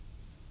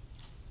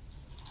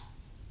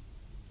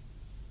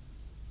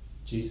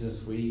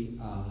Jesus, we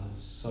are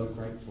so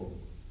grateful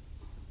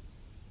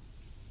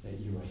that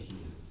you are here.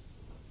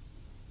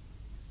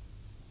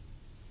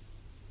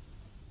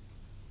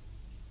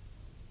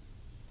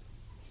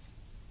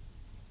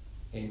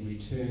 And we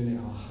turn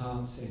our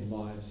hearts and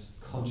lives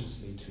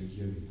consciously to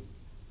you.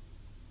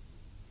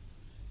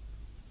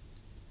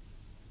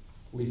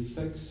 We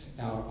fix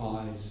our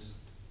eyes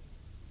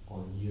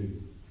on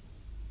you.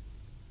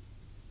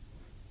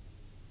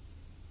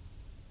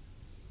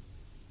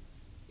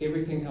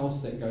 Everything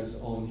else that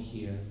goes on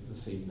here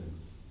this evening,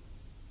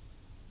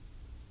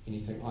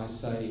 anything I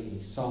say, any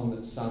song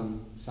that's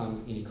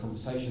sung, any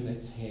conversation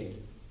that's had,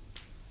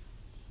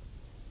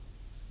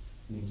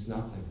 means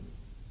nothing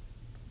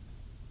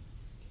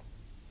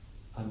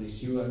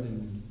unless you are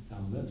in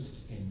our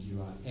midst and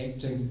you are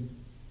acting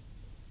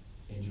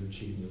and you're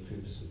achieving your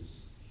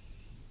purposes.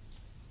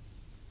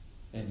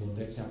 And Lord,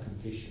 that's our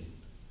confession.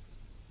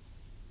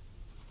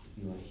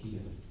 You are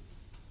here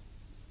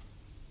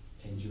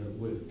and you're at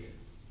work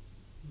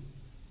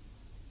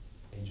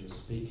and you're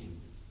speaking.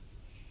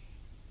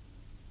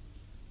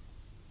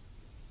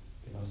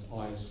 Give us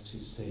eyes to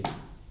see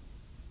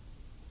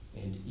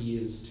and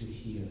ears to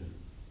hear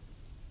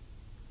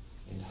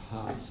and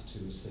hearts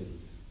to receive.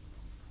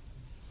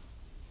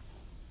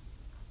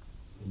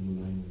 In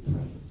your name we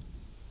pray.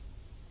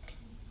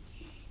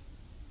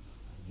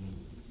 Amen.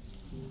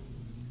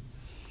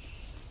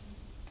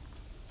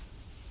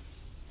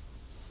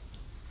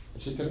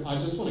 Actually, I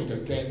just want to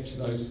go back to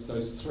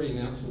those three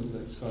announcements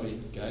that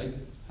Scotty gave.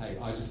 Hey,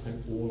 I just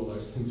think all of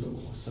those things are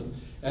awesome.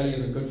 Ellie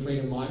is a good friend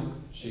of mine.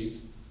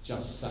 She's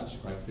just such a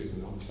great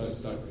person. I'm so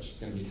stoked that she's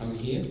going to be coming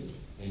here,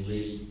 and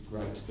really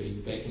great to be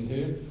backing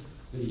her.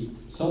 The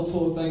Soul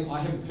Tour thing, I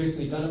haven't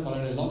personally done it, but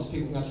I know lots of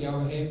people in Ngāti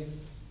have.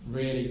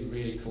 Really,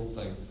 really cool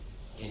thing.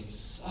 And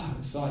so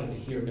excited to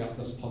hear about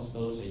this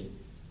possibility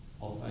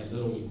of a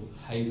little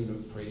haven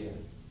of prayer.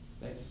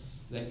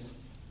 That's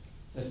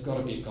got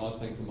to be a God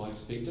thing from my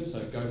perspective, so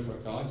go for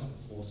it, guys.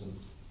 It's awesome.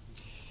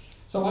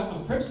 So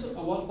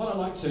what I'd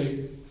like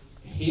to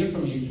hear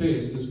from you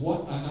first is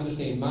what I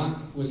understand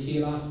Mark was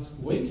here last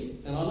week,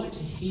 and I'd like to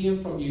hear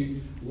from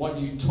you what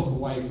you took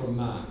away from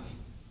Mark.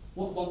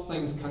 What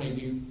things kind of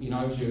you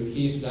know as you're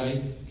here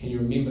today, can you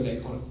remember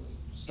that kind of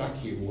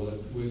struck you or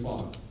that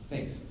worthwhile?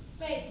 Thanks.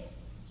 Faith.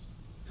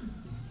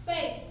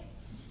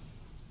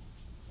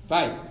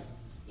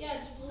 Yeah,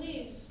 just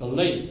believe.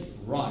 Believe,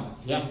 right,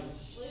 yep.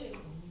 Believe.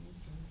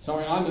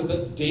 Sorry, I'm a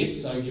bit deaf,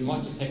 so you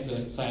might just have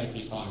to say it a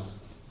few times.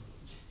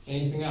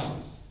 Anything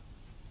else?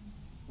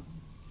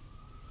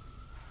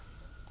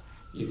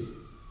 Yes.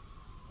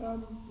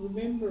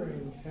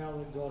 Remembering how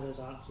that God has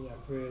answered our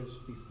prayers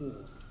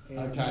before. And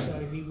Okay.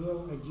 so he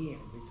will again,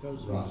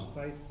 because Right. he's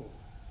faithful.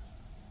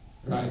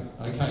 Great.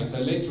 Okay,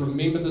 so let's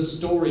remember the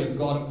story of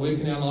God at work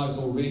in our lives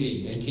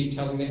already and keep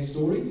telling that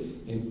story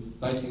and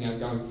basing our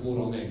going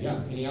forward on that.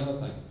 Yeah, any other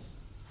things?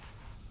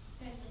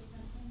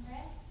 Persistence in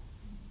prayer.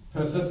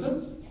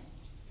 Persistence?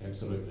 Yeah.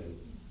 Absolutely.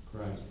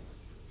 Great.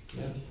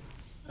 Yeah.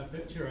 A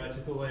picture I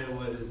took away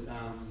was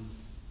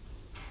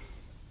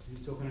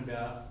he's talking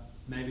about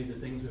maybe the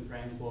things we're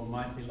praying for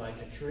might be like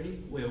a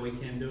tree where we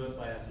can do it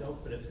by ourselves,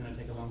 but it's going to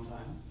take a long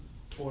time.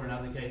 Or in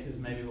other cases,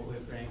 maybe what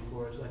we're praying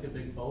for is like a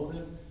big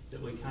boulder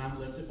that we can't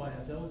lift it by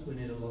ourselves. We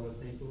need a lot of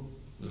people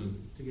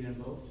to get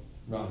involved.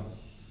 Right.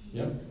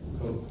 Yep.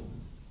 Cool.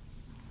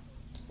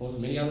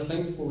 Awesome. Any other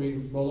things before we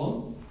roll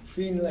on?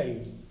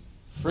 Friendly.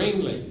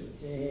 Friendly.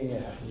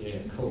 Yeah. Yeah,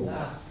 cool.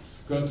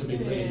 It's good to be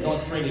friendly.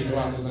 God's friendly to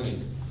us, isn't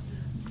he?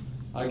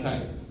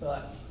 Okay.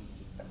 Right.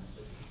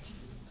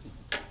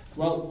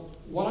 Well,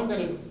 what I'm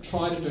going to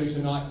try to do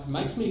tonight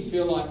makes me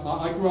feel like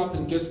I grew up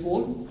in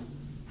Gisborne,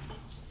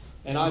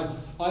 and I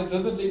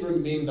vividly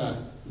remember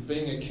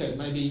being a kid,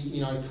 maybe,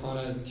 kind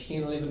of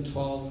 10, 11,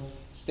 12,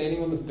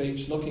 standing on the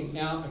beach looking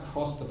out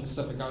across the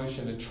Pacific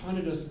Ocean and trying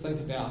to just think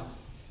about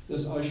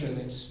this ocean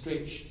that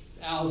stretched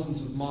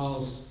thousands of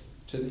miles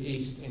to the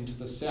east and to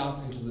the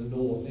south and to the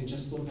north, and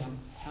just thought about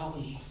how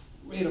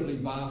incredibly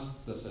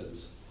vast this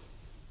is,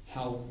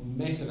 how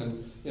massive,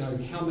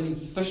 and how many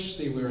fish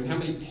there were and how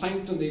many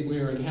plankton there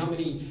were and how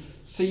many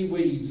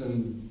seaweeds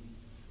and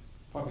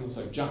probably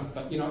also junk,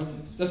 but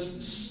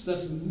this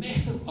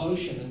massive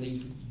ocean and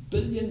these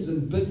billions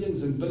and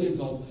billions and billions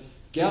of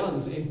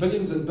gallons and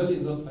billions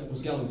of, it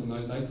was gallons in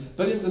those days,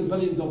 billions and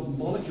billions of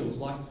molecules,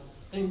 like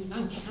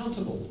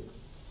uncountable.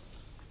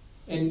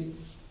 And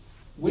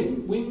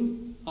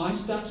when I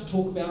start to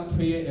talk about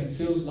prayer, it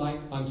feels like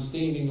I'm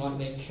standing like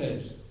that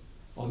kid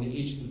on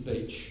the edge of the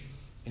beach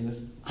in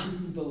this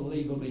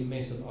unbelievably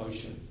massive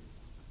ocean.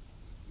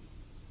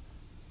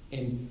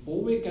 And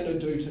all we're going to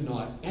do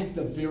tonight, at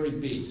the very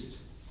best,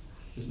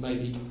 is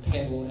maybe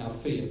paddle our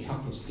feet a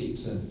couple of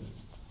steps in.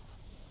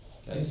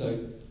 Okay, so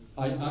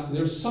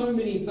there are so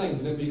many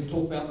things that we can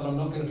talk about that I'm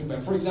not going to talk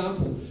about. For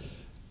example,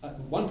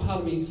 one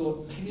part of me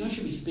thought, maybe I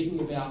should be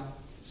speaking about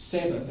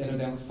Sabbath and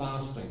about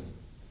fasting.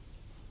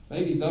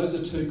 Maybe those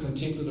are two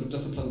contemplative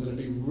disciplines that would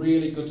be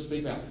really good to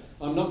speak about.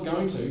 I'm not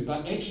going to,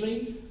 but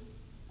actually,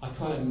 I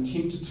kind of am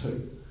tempted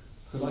to.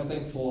 Because I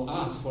think for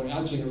us, for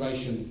our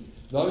generation,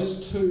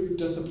 those two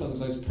disciplines,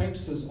 those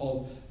practices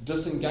of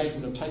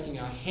disengagement, of taking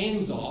our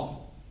hands off,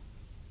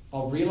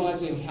 of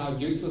realizing how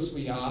useless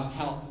we are,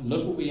 how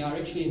little we are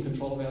actually in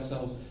control of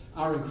ourselves,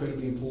 are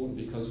incredibly important,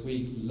 because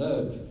we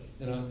live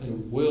in a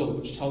world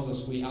which tells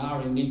us we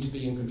are and need to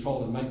be in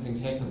control and make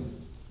things happen.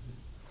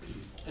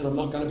 And I'm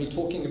not going to be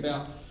talking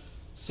about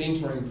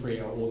centering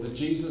prayer or the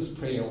Jesus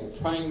prayer or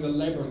praying the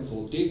labyrinth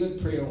or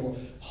desert prayer or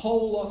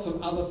whole lots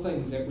of other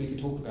things that we could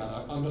talk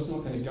about. I'm just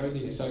not going to go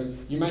there. So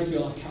you may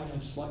feel like, I'd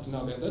just like to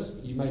know about this.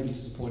 You may be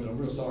disappointed. I'm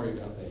real sorry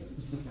about that.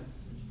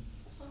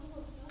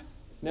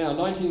 Now,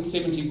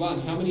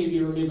 1971. How many of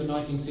you remember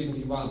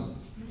 1971?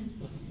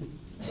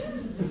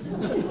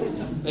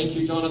 Thank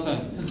you, Jonathan.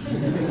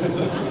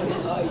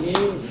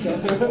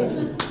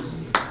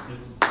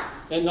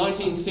 In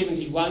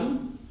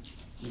 1971,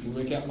 you can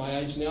work out my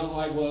age now,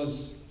 I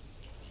was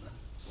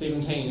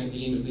 17 at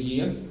the end of the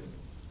year.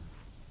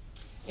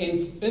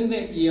 And in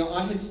that year,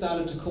 I had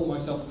started to call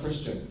myself a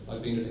Christian.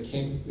 I'd been at a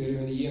camp earlier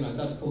in the year, and I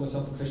started to call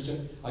myself a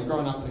Christian. I'd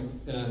grown up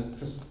in a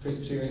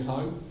Presbyterian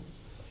home.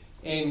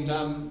 And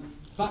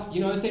but,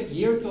 as that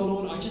year had gone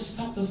on, I just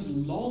felt this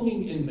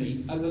longing in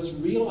me and this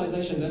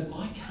realization that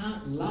I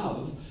can't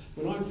love.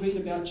 When I read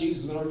about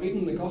Jesus, when I read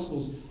in the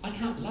Gospels, I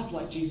can't love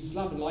like Jesus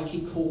loved and like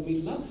he called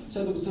me to love.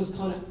 So there was this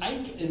kind of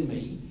ache in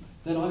me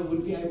that I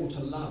would be able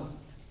to love.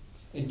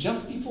 And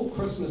just before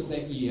Christmas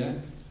that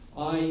year,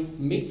 I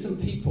met some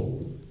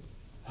people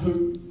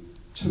who,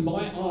 to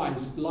my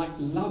eyes, like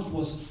love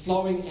was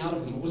flowing out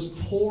of them. It was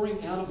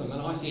pouring out of them.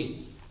 And I said,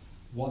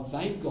 what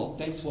they've got,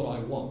 that's what I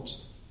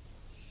want.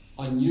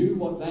 I knew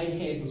what they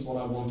had was what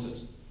I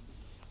wanted.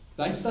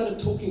 They started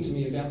talking to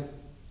me about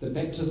the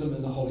baptism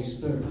in the Holy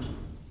Spirit.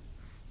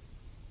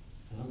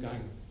 And I'm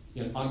going,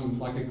 I'm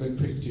like a good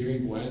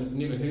Presbyterian boy, and I've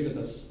never heard of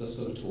this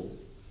sort of talk.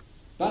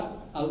 But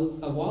a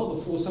while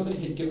before, somebody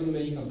had given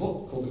me a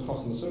book called The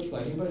Cross and the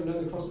Switchblade. Anybody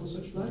know The Cross and the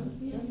Switchblade?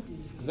 Yeah.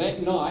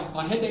 That night,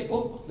 I had that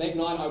book. That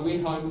night, I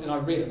went home and I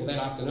read it, or that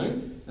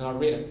afternoon, and I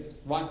read it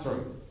right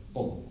through.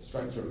 Boom,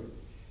 straight through.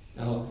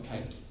 And I thought,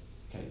 okay,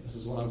 this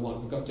is what I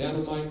want. I got down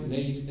on my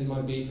knees in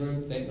my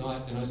bedroom that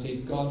night, and I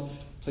said, God,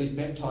 please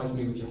baptize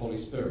me with your Holy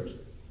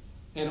Spirit.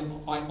 And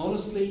I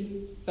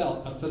honestly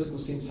felt a physical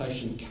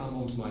sensation come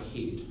onto my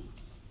head.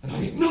 And I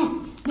went,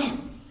 no!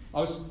 I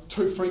was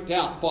too freaked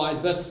out by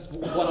this,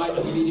 what I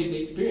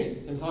immediately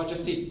experienced. And so I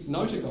just said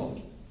no to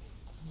God.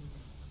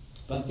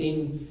 But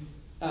then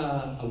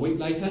a week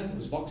later, it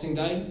was Boxing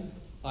Day,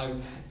 I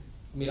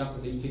met up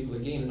with these people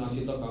again, and I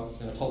said, look,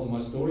 I told them my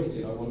story and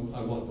said, I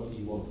want what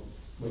you want,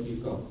 what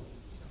you've got. I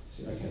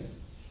said, okay.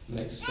 And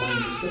they explained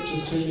the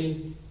scriptures to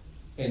me,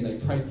 and they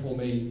prayed for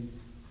me,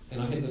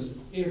 and I had this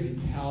very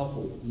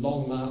powerful,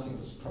 long-lasting, it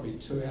was probably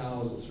 2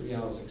 hours or 3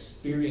 hours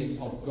experience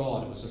of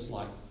God. It was just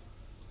like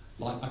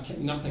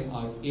nothing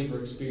I've ever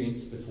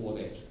experienced before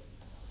that.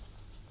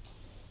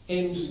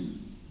 And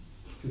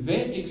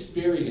that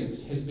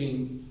experience has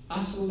been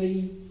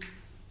utterly,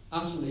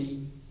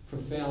 utterly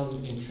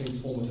profound and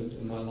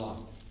transformative in my life.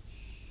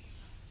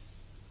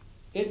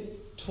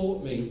 It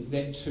taught me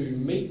that to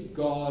meet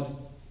God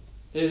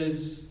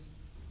is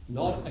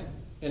not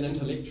an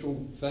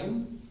intellectual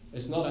thing.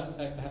 It's not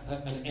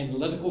an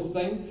analytical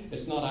thing.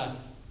 It's not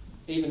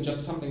even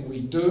just something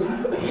we do.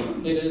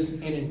 It is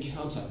an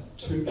encounter.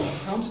 To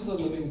encounter the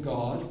living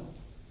God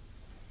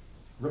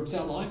rips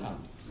our life up.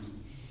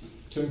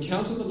 To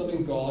encounter the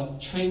living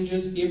God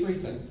changes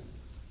everything.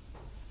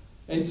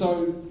 And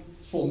so,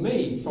 for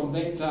me, from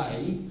that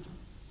day,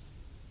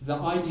 the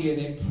idea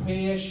that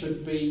prayer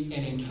should be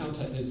an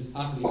encounter is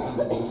utterly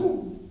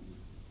fundamental.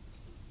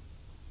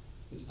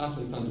 It's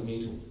utterly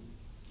fundamental.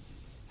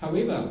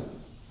 However,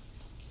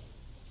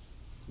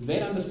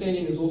 that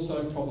understanding is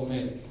also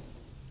problematic.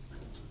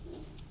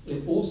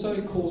 It also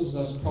causes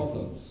us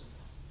problems.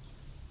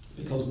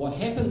 Because what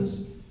happened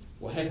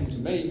to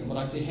me, and what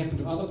I see happen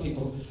to other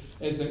people,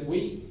 is that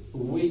we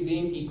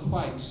then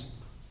equate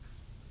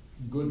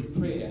good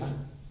prayer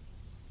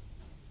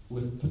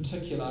with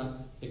particular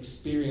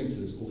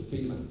experiences or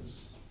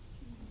feelings.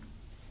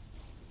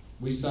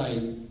 We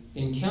say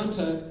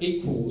encounter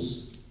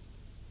equals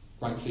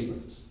great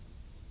feelings.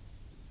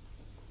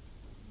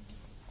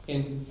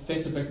 And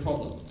that's a big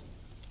problem.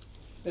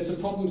 It's a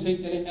problem.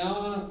 See, in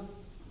our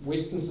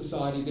Western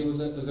society, there was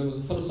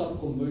a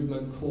philosophical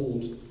movement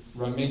called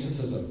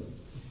Romanticism.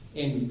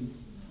 And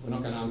we're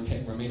not going to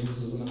unpack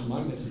Romanticism at the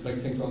moment, it's a big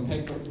thing to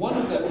unpack, but one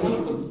of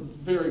the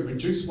very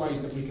reduced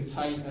ways that we could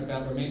say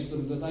about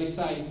Romanticism, that they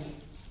say,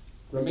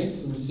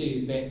 Romanticism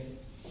says that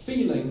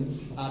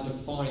feelings are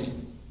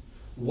defining.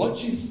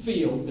 What you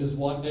feel is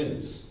what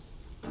is.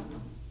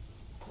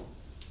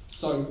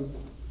 So,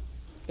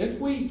 if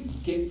we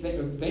get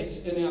that,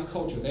 that's in our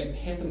culture, that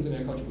happens in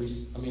our culture.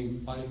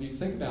 If you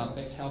think about it,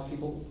 that's how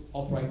people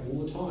operate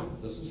all the time.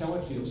 This is how I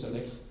feel, so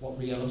that's what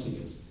reality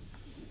is.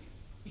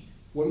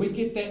 When we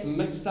get that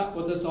mixed up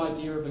with this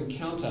idea of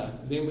encounter,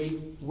 then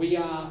we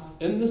are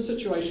in the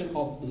situation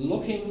of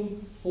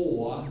looking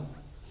for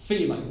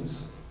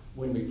feelings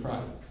when we pray.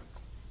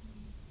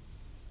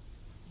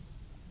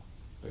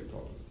 Big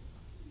problem.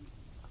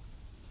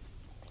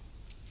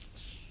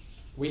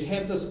 We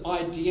have this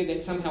idea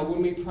that somehow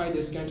when we pray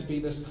there's going to be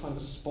this kind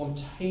of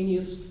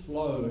spontaneous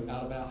flow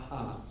out of our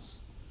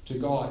hearts to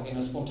God and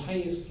a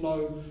spontaneous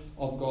flow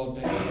of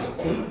God back to us.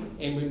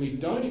 And when we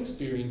don't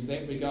experience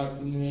that, we go,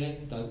 nah,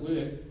 don't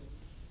work.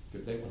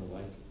 Give that one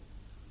away.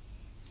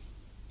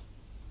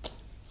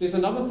 There's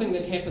another thing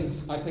that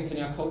happens, I think,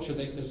 in our culture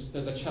that is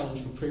a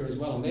challenge for prayer as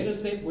well, and that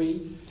is that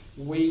we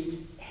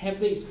have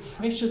these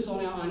pressures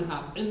on our own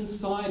hearts.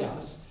 Inside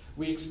us,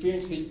 we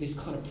experience these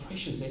kind of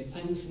pressures that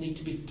things need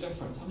to be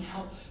different.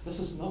 Somehow, this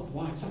is not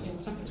right.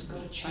 Something's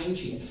got to change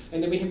here.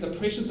 And then we have the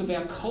pressures of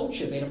our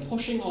culture that are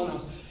pushing on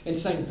us and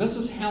saying, this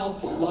is how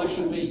life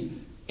should be.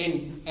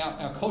 And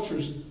our culture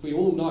is, we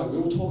all know, we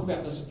all talk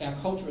about this, our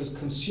culture is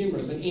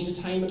consumerist and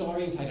entertainment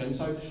orientated. And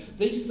so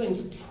these things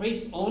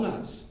press on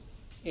us.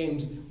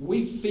 And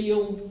we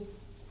feel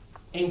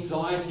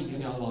anxiety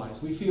in our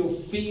lives. We feel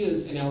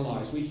fears in our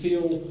lives. We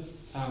feel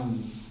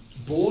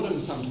boredom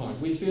sometimes.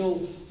 We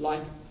feel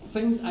like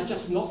things are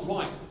just not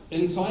right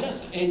inside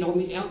us and on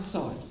the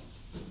outside.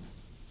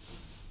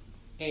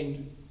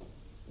 And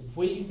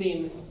we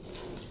then,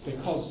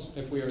 because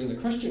if we're in the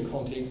Christian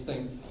context,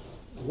 think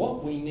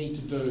what we need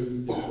to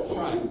do is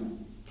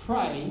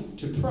pray.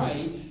 To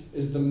pray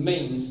is the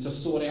means to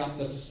sort out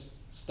this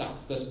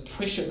stuff, this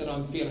pressure that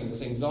I'm feeling,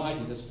 this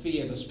anxiety, this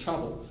fear, this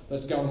trouble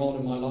that's going on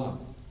in my life.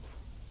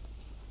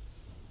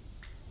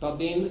 But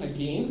then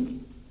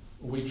again,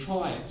 we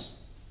try it.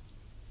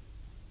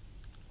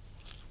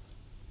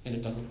 And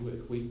it doesn't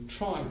work. We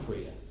try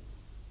prayer.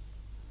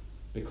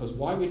 Because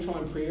why we try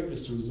prayer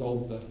is to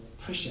resolve the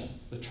pressure,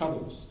 the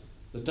troubles,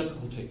 the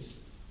difficulties.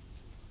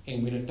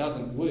 And when it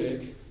doesn't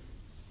work,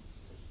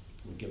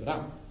 we give it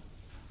up.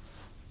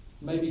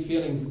 Maybe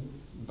feeling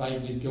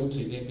vaguely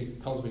guilty that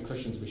because we're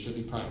Christians we should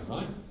be praying,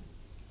 right?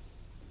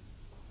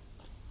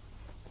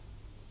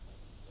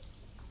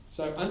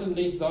 So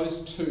underneath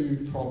those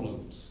two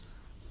problems,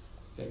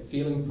 that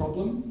feeling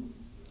problem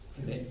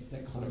and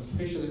that kind of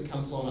pressure that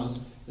comes on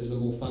us is a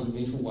more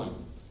fundamental one.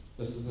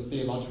 This is the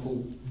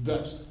theological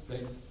bit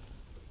that,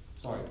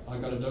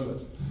 I've got to do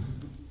it.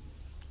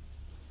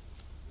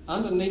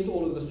 Underneath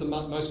all of this, the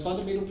most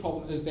fundamental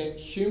problem is that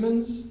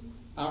humans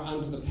are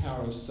under the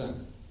power of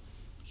sin.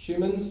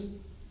 Humans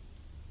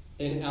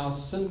in our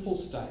sinful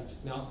state.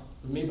 Now,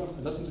 remember,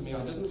 listen to me,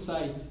 I didn't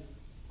say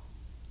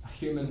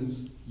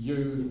humans,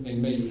 you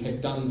and me,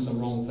 have done some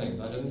wrong things.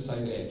 I didn't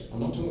say that. I'm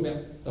not talking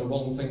about the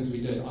wrong things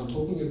we did. I'm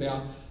talking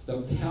about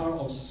the power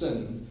of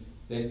sin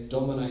that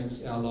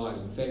dominates our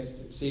lives. In fact,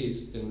 it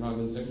says in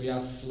Romans that we are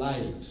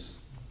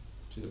slaves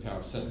to the power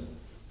of sin.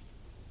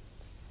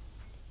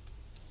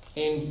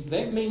 And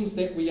that means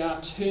that we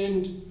are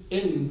turned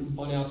in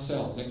on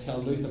ourselves. That's how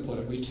Luther put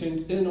it. We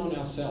turned in on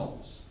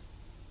ourselves.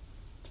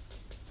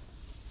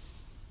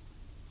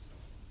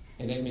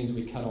 And that means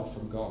we cut off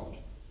from God.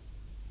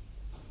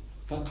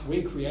 But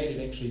we're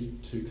created actually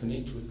to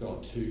connect with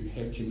God, to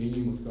have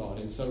communion with God.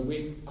 And so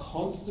we're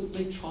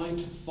constantly trying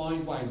to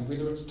find ways,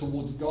 whether it's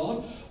towards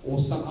God or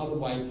some other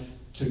way,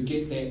 to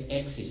get that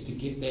access, to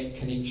get that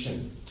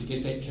connection, to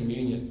get that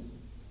communion.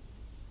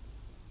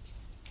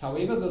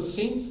 However, the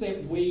sense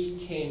that we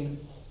can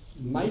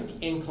make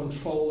and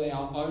control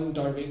our own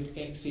direct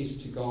access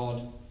to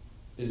God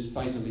is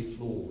fatally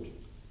flawed.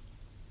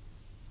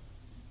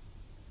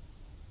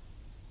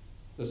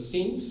 The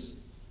sense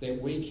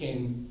that we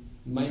can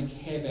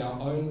have our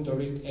own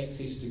direct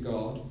access to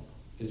God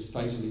is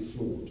fatally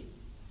flawed.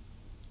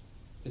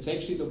 It's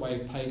actually the way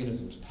of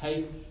paganism.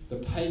 The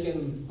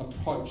pagan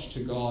approach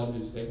to God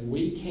is that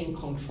we can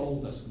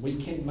control this,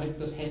 we can make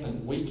this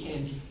happen, we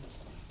can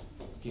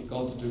get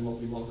God to do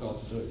what we want God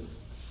to do.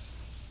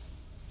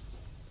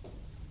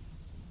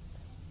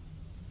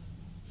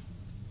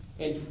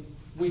 And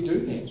we do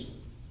that.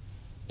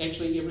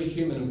 Actually, every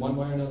human in one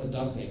way or another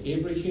does that.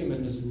 Every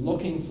human is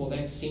looking for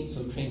that sense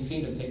of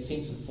transcendence, that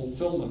sense of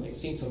fulfillment, that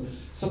sense of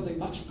something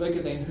much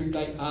bigger than who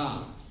they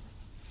are.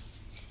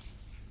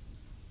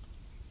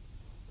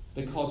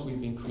 Because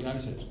we've been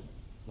created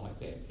like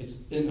that. It's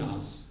in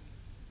us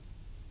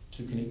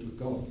to connect with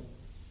God.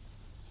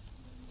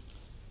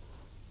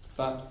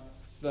 But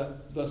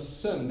the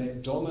sin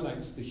that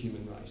dominates the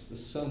human race, the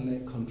sin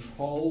that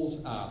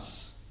controls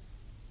us,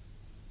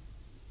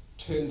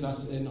 turns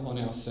us in on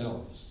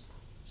ourselves.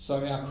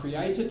 So our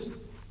created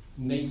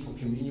need for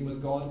communion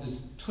with God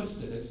is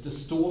twisted, it's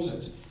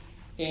distorted,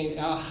 and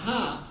our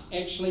hearts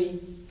actually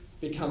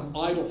become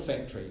idol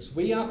factories.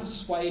 We are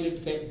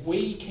persuaded that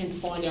we can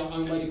find our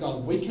own way to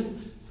God. We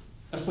can,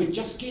 if we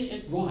just get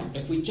it right,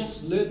 if we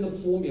just learn the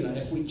formula,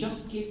 if we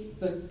just get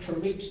the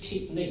correct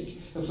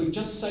technique, if we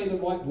just say the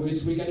right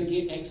words, we're going to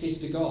get access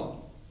to God.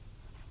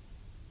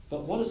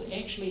 But what is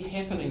actually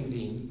happening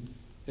then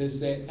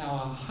is that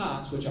our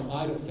hearts, which are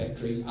idol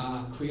factories,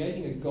 are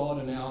creating a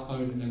God in our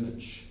own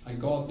image, a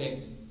God that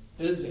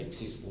is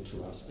accessible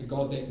to us, a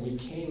God that we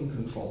can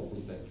control, we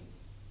think.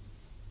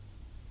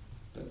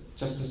 But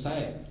just to say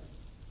it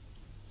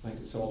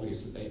makes it so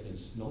obvious that that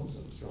is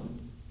nonsense, right?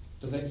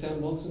 Does that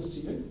sound nonsense to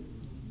you?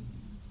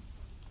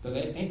 But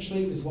that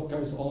actually is what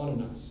goes on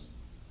in us.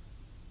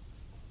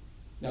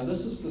 Now,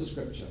 this is the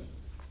scripture.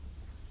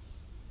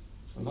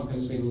 I'm not going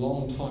to spend a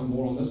long time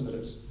more on this, but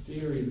it's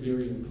very,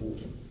 very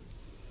important.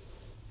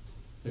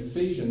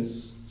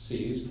 Ephesians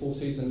says, Paul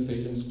says in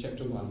Ephesians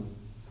chapter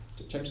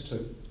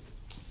 2,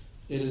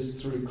 it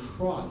is through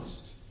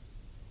Christ,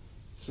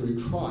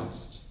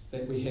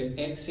 that we have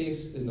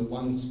access in the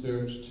one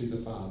Spirit to the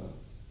Father.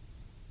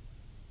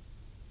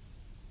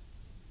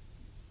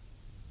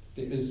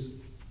 There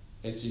is,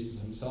 as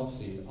Jesus himself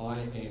said, I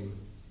am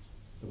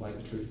the way,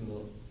 the truth,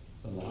 and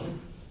the life.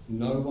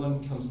 No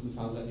one comes to the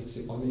Father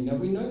except by me. Now,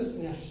 we know this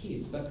in our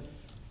heads, but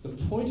the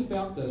point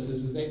about this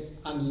is that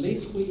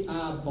unless we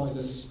are, by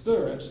the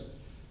Spirit,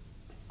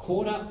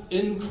 caught up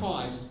in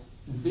Christ,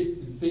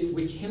 that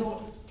we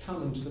cannot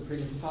come into the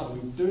presence of the Father.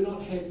 We do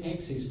not have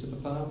access to the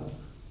Father.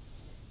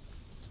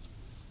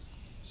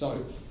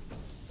 So,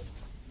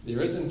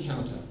 there is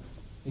encounter.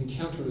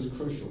 Encounter is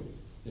crucial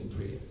in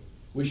prayer.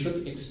 We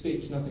should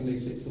expect nothing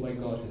less. That's the way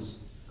God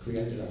has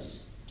created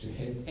us, to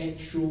have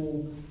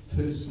actual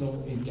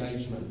personal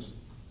engagement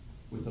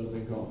with the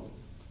living God.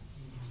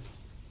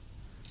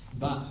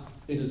 But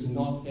it is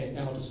not at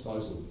our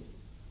disposal.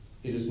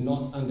 It is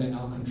not under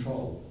our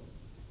control.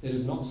 It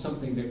is not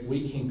something that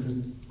we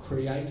can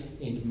create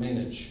and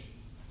manage.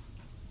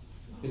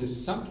 It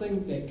is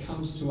something that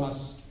comes to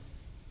us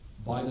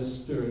by the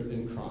Spirit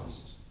in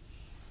Christ.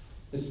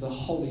 It's the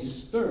Holy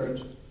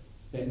Spirit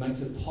that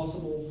makes it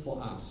possible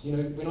for us. You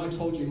know, when I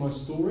told you my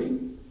story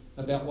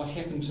about what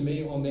happened to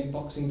me on that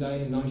Boxing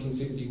Day in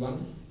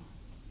 1971,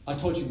 I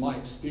told you my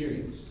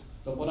experience.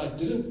 But what I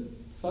didn't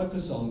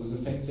focus on was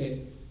the fact that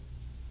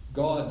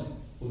God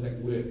was at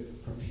work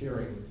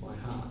preparing my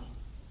heart.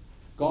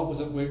 God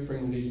was at work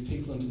bringing these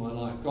people into my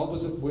life. God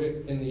was at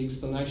work in the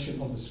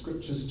explanation of the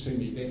scriptures to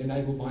me that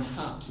enabled my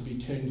heart to be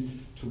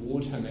turned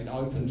toward him and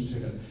opened to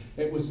him.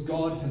 It was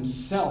God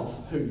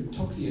himself who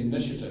took the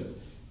initiative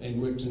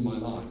and worked in my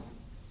life.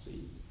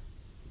 See,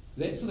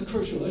 that's the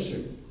crucial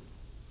issue.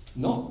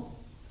 Not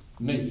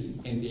me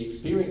and the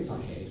experience I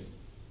had.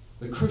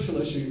 The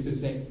crucial issue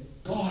is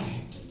that God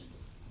acted.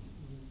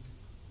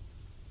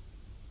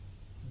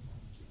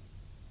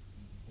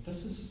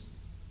 This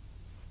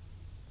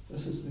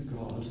is the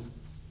God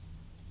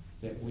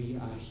that we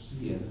are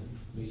here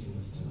meeting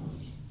with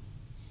tonight.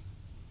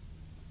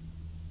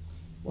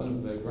 One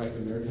of the great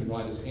American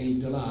writers, Annie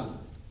Dillard,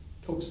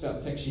 talks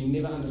about the fact she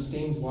never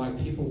understands why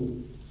people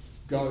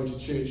go to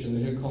church,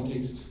 in her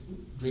context,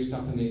 dressed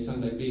up in their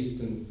Sunday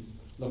best and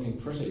looking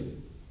pretty.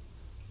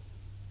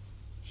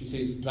 She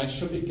says they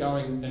should be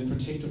going in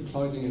protective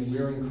clothing and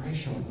wearing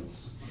crash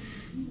helmets.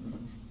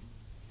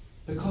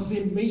 Because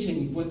they're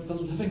meeting with the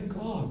living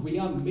God. We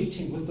are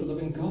meeting with the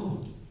living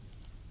God.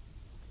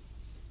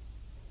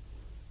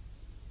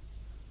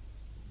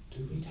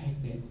 Do we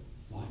take that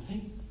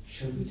lightly?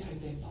 Should we take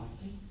that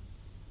lightly?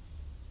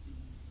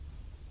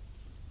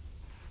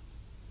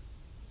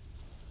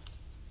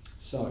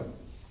 So,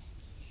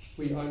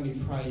 we only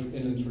pray in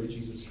and through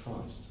Jesus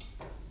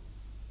Christ.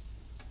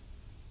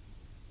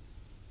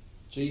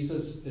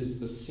 Jesus is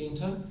the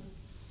centre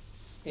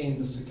and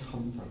the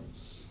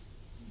circumference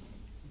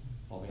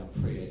of our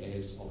prayer,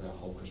 as of our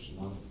whole Christian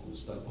life, of course,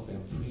 but of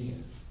our prayer.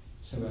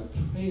 So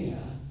our prayer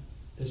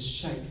is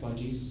shaped by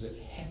Jesus.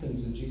 It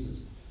happens in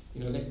Jesus.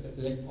 You know,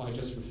 that I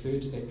just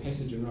referred to that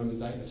passage in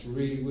Romans 8. It's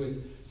really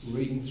worth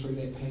reading through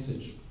that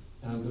passage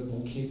a bit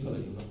more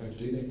carefully. I'm not going to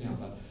do that now,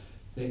 but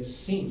that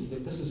sense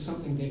that this is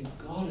something that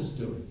God is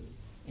doing.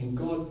 And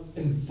God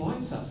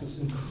invites us,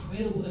 this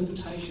incredible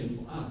invitation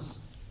for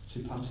us to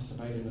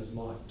participate in his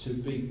life, to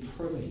be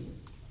privy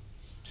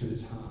to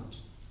his heart,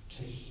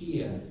 to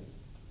hear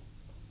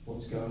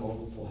what's going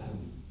on for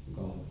him,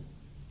 for God,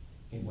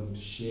 and willing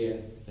to share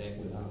that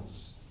with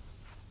us.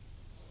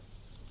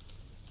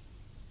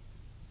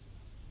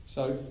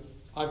 So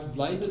I've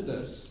laboured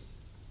this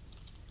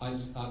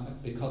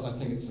because I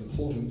think it's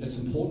important. It's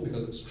important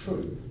because it's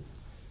true.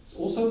 It's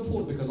also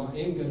important because I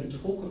am going to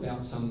talk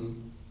about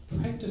some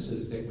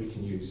practices that we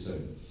can use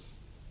soon.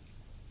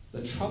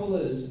 The trouble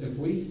is, if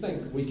we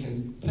think we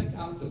can pick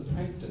up the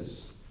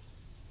practice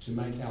to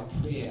make our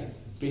prayer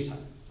better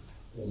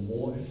or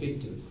more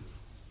effective,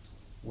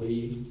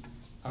 we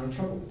are in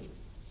trouble.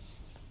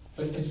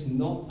 But it's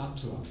not up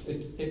to us.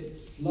 It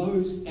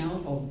flows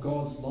out of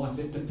God's life.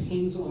 It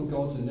depends on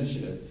God's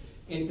initiative.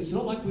 And it's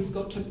not like we've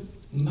got to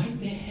make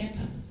that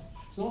happen.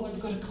 It's not like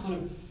we've got to kind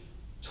of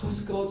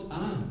twist God's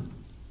arm.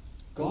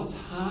 God's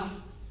heart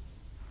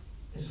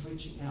is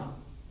reaching out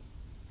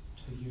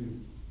to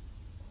you.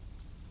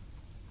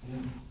 Yeah.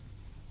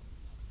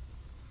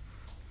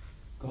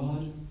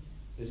 God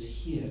is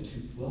here to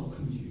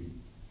welcome you,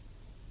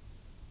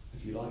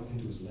 if you like,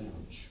 into his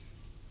lounge.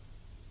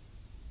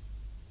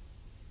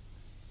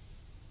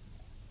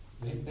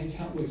 That's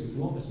how it works. It's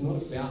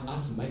not about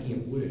us making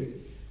it work.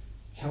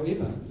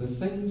 However, the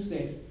things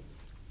that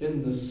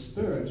in the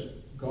Spirit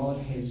God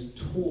has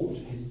taught,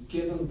 has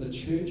given the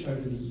church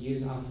over the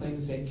years are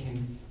things that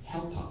can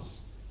help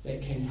us,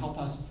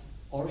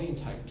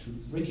 orientate, to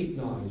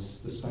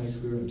recognise the space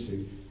we're in,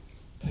 to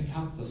pick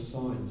up the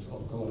signs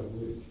of God at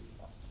work.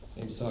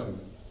 And so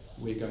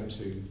we're going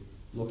to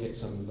look at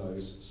some of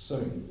those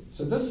soon.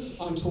 So this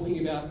I'm talking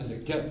about is a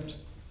gift.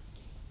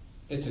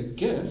 It's a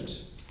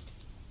gift,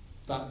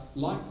 but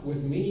like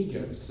with many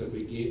gifts that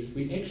we get,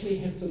 we actually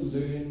have to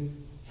learn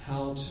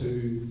how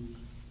to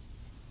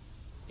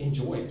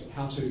enjoy it,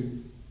 how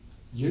to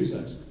use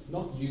it.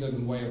 Not use it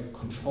in a way of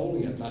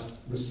controlling it, but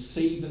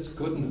receive its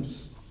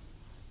goodness.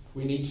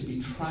 We need to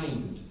be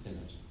trained in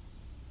it.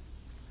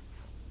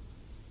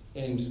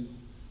 And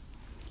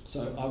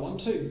so I want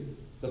to,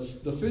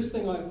 the first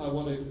thing I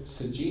want to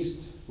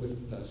suggest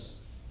with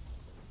this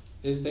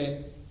is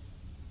that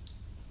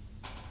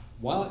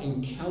while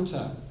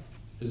encounter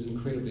is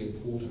incredibly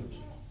important,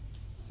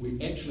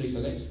 we actually,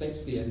 so that's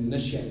the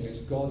initiating,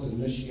 it's God's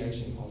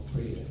initiating of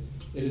prayer.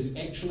 It is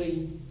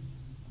actually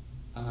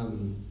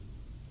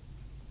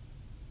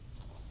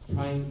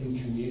praying in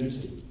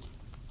community.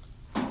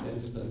 That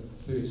is the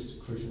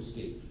first crucial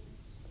step.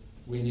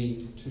 We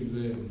need to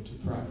learn to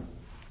pray.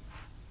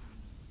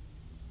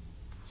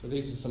 So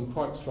these are some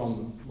quotes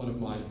from one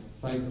of my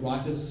favourite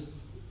writers,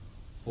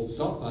 full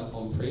stop, but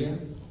on prayer,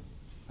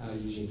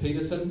 Eugene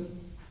Peterson.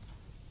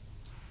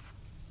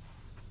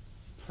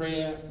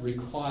 Prayer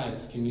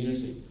requires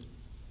community.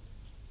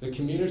 The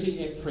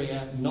community at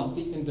prayer, not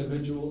the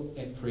individual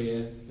at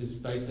prayer, is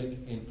basic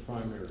and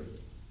primary.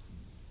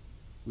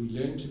 We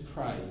learn to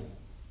pray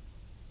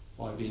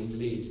by being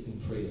led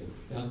in prayer.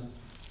 Now,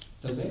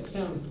 does that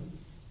sound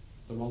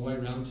the wrong way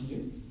around to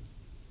you?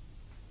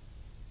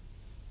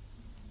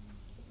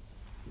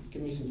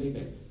 Give me some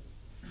feedback.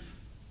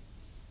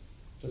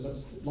 Does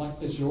that,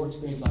 like, is your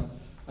experience like,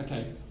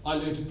 okay, I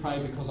learn to pray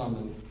because I'm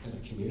in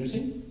a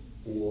community?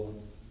 Or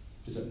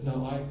is it,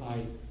 no,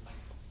 I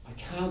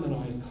come and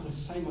I kind of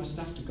say my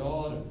stuff to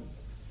God and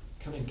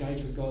kind of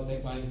engage with God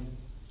that way?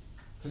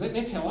 Because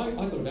that's how I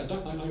thought about it.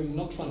 I'm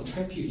not trying to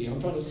trap you here.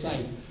 I'm trying to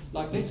say,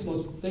 like,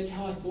 that's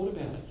how I thought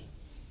about it.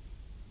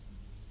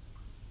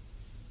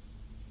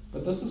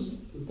 But this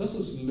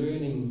is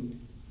learning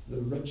the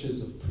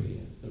riches of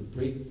prayer, the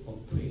breadth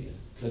of prayer,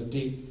 the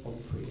depth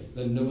of prayer,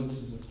 the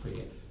nuances of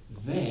prayer.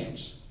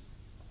 That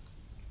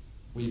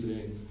we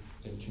learn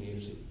in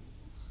community.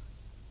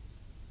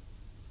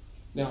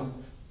 Now,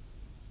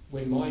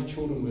 when my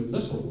children were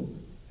little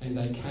and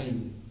they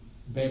came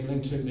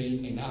babbling to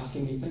me and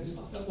asking me things,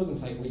 I wasn't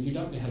saying, well, you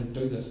don't know how to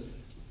do this.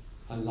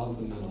 I love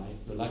them and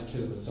I relate to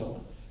them and so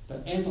on.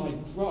 But as they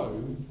grow,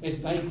 and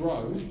as I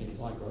grow,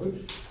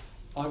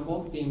 I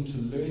want them to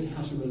learn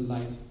how to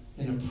relate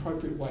in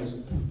appropriate ways,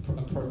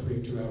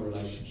 appropriate to our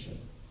relationship.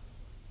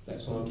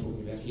 That's what I'm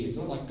talking about here. It's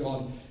not like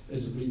God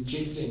is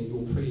rejecting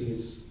your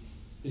prayers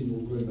in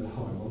your room at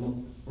home. I'm not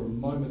for a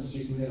moment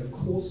suggesting that, of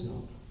course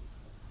not.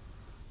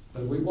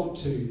 But we want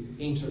to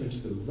enter into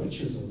the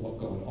riches of what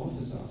God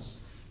offers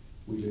us.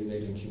 We learn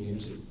that in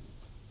community.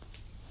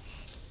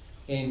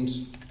 And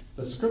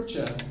the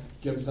scripture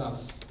gives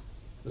us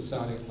the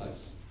starting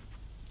place.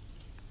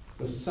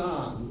 The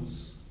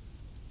Psalms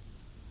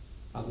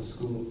are the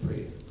school of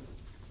prayer.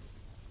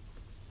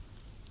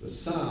 The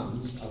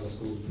Psalms are the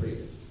school of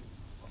prayer.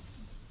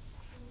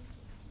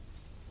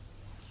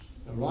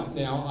 And right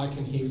now I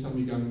can hear some of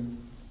you going,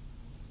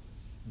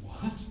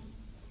 what?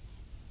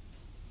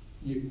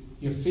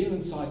 You feel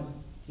inside,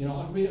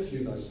 I've read a few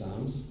of those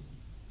Psalms.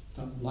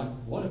 Like,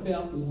 what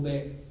about all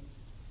that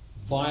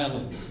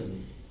violence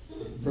and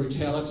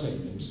brutality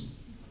and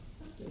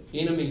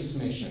enemy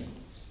smashing?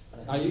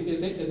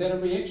 Is that a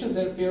reaction? Is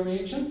that a fair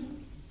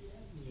reaction?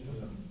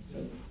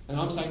 Yeah. And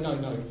I'm saying,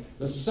 no.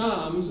 The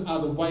Psalms are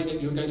the way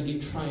that you're going to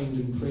get trained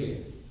in prayer.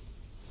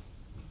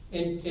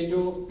 And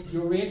your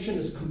reaction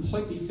is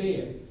completely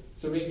fair.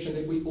 It's a reaction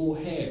that we all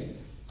have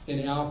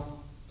in our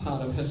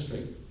part of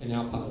history, in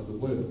our part of the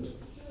world.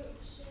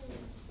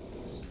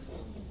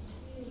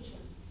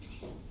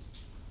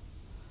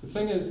 The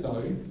thing is,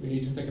 though, we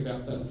need to think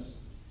about this.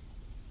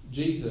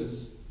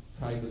 Jesus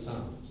prayed the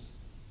Psalms.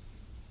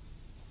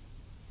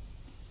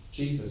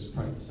 Jesus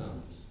prayed the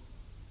Psalms.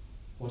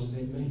 What does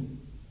that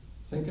mean?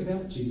 Think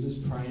about Jesus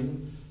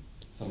praying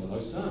some of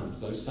those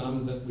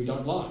Psalms that we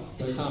don't like,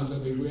 those Psalms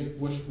that we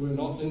wish were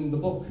not in the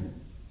book.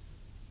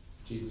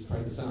 Jesus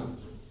prayed the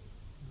Psalms.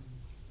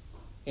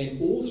 And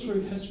all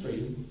through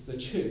history, the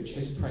church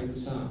has prayed the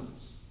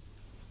Psalms.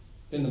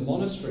 In the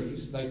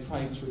monasteries, they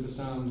prayed through the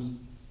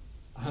Psalms,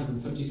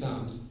 150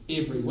 Psalms,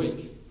 every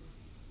week.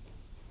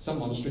 Some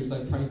monasteries,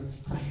 they pray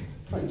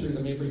through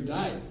them every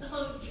day.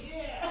 Oh,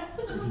 yeah.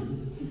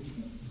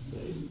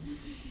 See?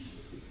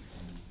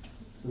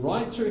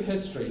 Right through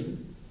history,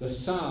 the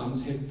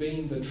Psalms have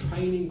been the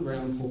training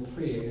ground for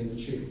prayer in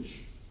the church.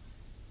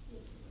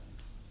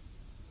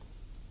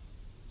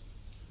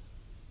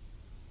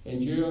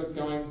 And you're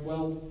going,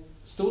 well,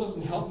 still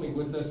doesn't help me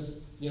with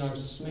this,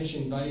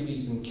 smashing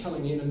babies and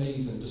killing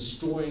enemies and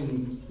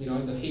destroying,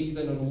 the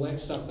heathen and all that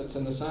stuff that's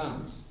in the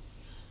Psalms.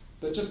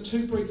 But just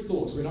two brief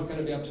thoughts. We're not going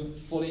to be able to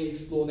fully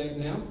explore that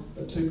now,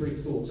 but two brief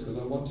thoughts, because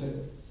I want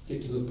to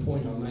get to the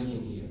point I'm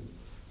making here.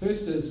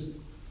 First is,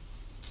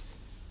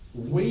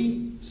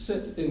 we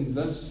sit in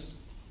this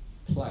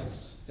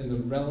place, in the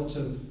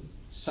relative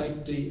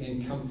safety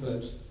and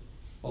comfort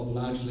of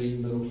largely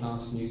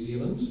middle-class New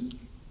Zealand,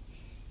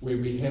 where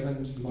we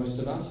haven't, most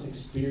of us,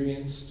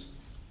 experienced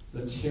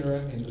the terror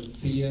and the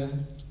fear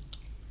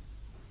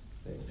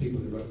that the people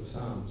who wrote the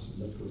Psalms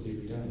lived with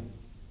every day.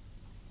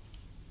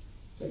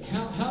 So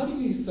how do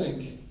you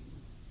think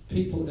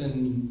people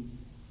in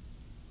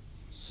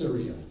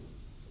Syria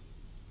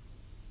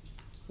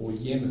or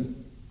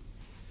Yemen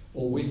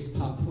or West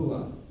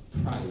Papua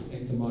pray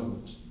at the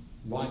moment,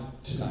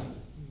 right today,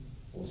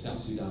 or South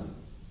Sudan?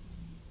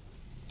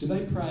 Do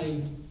they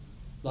pray,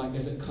 like,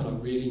 is it kind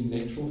of really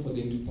natural for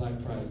them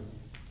to pray,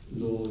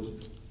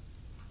 Lord,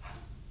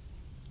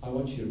 I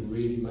want you to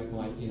really make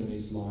my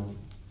enemy's life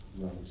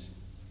great,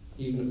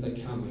 even if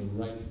they come and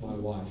rape my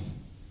wife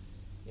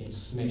and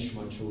smash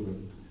my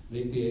children,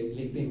 let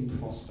them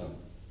prosper.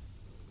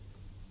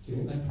 Do you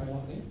think they pray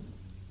like that?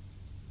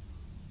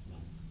 No,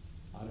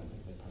 I don't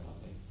think they pray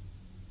like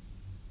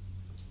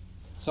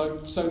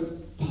that. So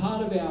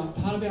part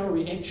of our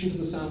reaction to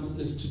the Psalms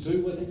is to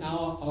do with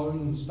our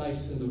own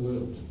space in the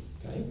world,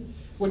 okay?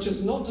 Which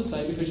is not to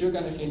say, because you're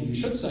going to, and you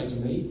should say to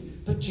me,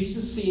 but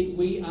Jesus said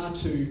we are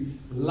to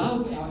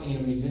love our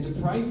enemies and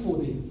to pray for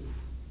them.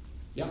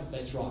 Yep,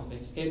 that's right.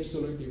 That's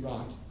absolutely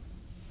right.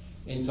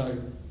 And so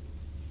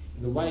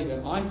the way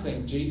that I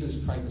think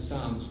Jesus prayed the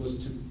Psalms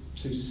was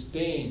to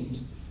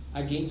stand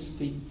against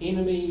the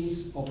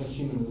enemies of the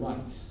human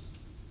race.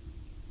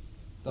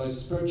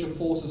 Those spiritual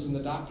forces in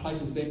the dark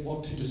places that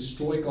want to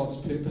destroy God's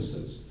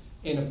purposes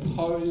and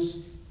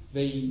oppose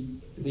the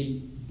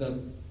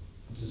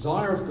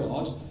desire of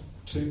God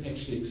to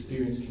actually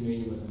experience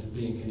communion with Him, to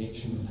be in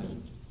connection with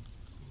Him.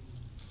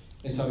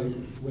 And so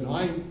when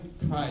I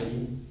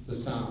pray the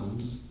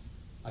Psalms,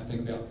 I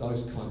think about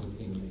those kinds of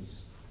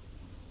enemies.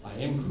 I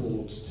am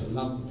called to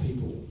love the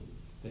people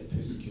that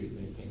persecute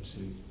me and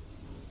to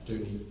do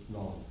me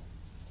wrong.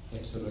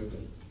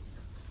 Absolutely.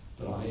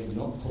 But I am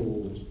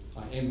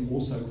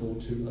also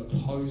called to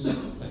oppose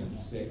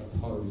things that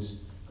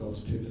oppose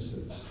God's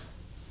purposes.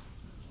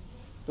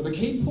 But the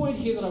key point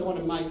here that I want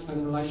to make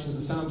in relation to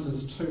the Psalms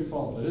is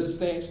twofold. It is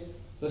that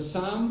the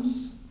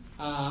Psalms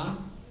are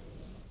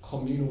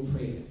communal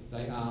prayer.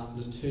 They are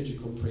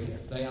liturgical prayer.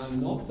 They are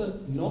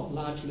not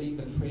largely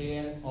the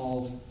prayer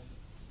of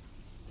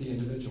the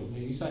individual. Now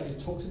you say it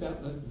talks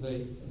about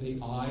the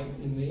I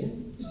in there.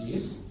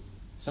 Yes,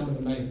 some of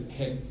them may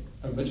have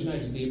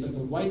originated there, but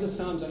the way the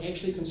Psalms are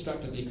actually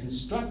constructed, they're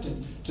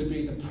constructed to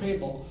be the prayer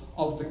book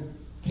of the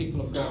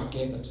people of God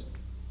gathered.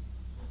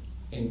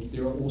 And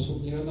there are also,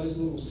 those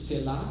little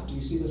selah. Do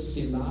you see the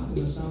selah in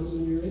the Psalms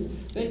when you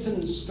read? That's an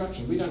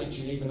instruction. We don't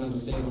actually even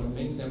understand what it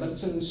means now, but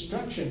it's an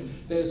instruction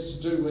that is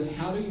to do with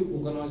how do you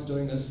organise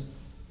doing this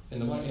in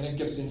the way, and it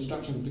gives the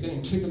instruction at the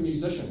beginning to the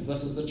musicians.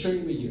 This is the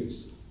tune we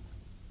use.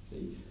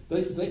 See,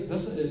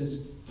 this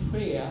is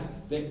prayer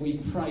that we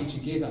pray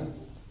together.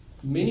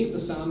 Many of the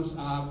Psalms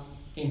are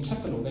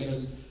antiphonal. That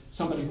is,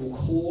 somebody will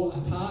call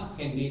a part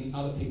and then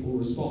other people will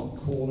respond.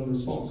 Call and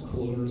response,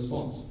 call and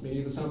response. Many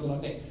of the Psalms are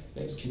like that.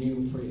 That's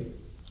communal prayer.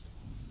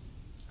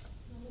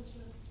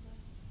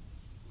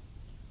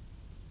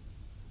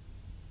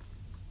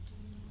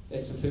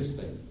 That's the first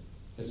thing.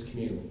 It's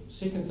communal.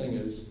 Second thing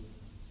is,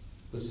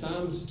 the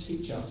Psalms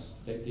teach us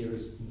that there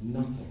is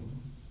nothing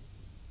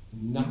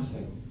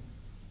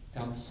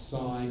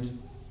outside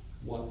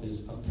what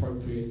is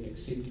appropriate,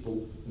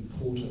 acceptable,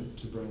 important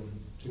to bring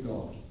to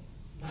God.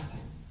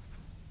 Nothing.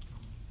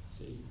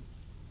 See?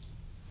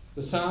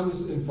 The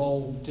Psalms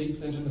involve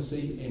deep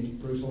intimacy and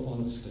brutal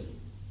honesty.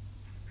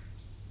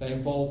 They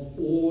involve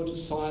awed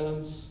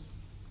silence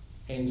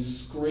and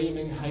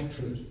screaming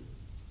hatred.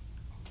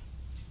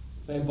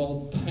 They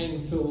involve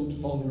pain-filled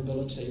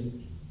vulnerability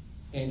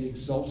and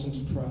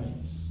exultant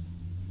praise.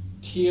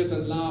 Tears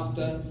and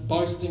laughter,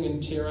 boasting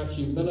and terror,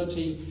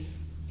 humility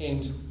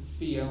and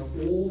fear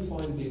all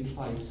find their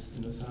place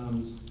in the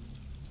Psalms.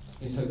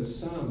 And so the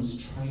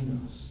Psalms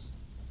train us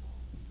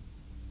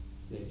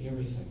that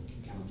everything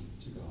can come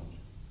to God.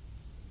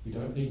 We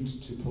don't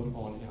need to put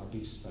on our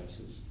best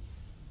faces,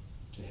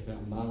 to have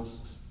our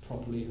masks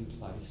properly in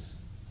place,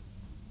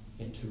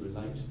 and to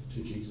relate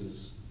to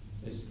Jesus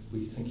as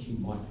we think He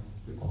might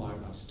require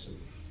us to.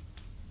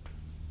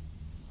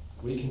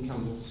 We can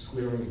come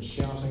swearing and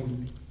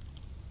shouting.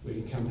 We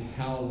can come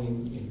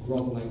howling and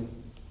grovelling.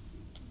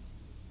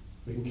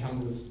 We can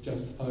come with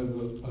just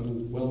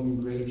overwhelming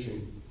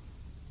gratitude,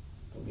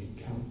 but we can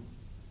come.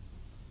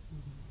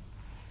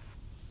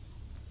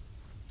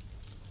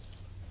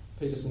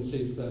 Peterson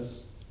says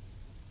this: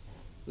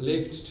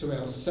 left to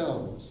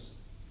ourselves,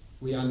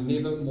 we are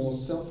never more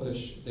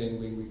selfish than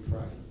when we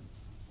pray.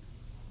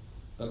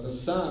 But the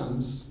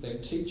Psalms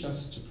that teach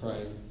us to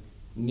pray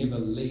never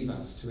leave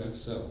us to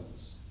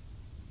ourselves.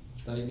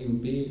 They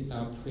embed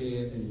our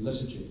prayer in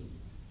liturgy.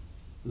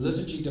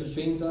 Liturgy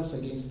defends us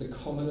against the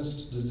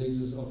commonest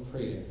diseases of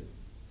prayer,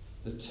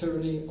 the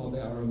tyranny of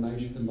our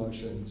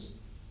emotions,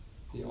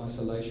 the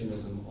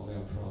isolationism of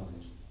our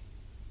pride.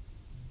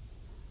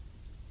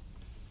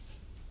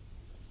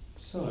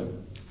 So,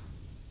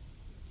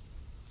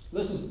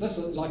 this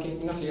is like in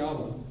Ngati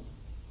Awa.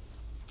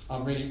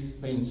 I've really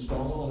been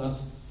strong on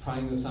us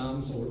praying the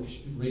Psalms or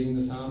reading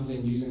the Psalms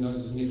and using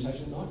those as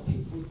meditation.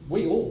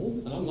 We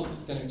all, and I'm not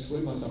going to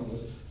exclude myself from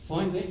this,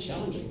 find that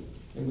challenging.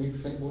 And we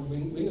think, well,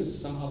 when there's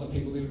some other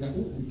people there who go,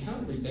 oh, we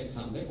can't read that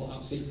Psalm, that will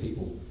upset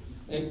people.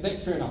 And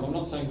that's fair enough. I'm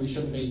not saying we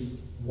shouldn't be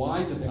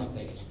wise about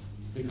that,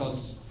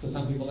 because for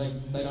some people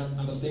they don't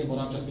understand what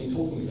I've just been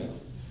talking about.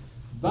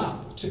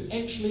 But to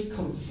actually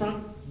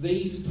confront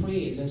these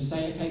prayers and to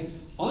say, okay,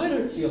 I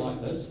don't feel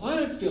like this, I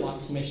don't feel like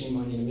smashing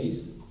my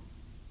enemies,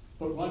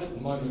 but right at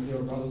the moment there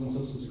are brothers and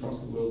sisters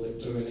across the world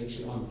that do, and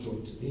actually I'm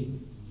joined to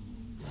them.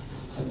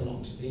 I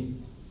belong to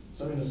them.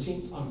 So in a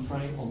sense, I'm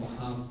praying on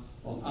behalf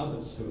of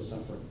others who are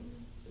suffering.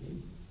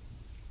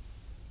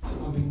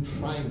 So I'm being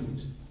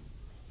trained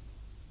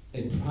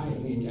in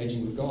praying,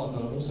 engaging with God,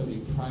 but I'm also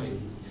being trained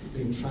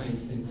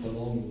in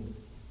belonging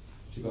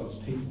to God's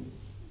people.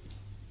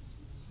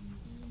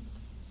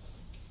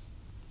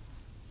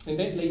 And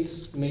that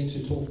leads me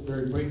to talk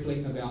very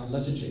briefly about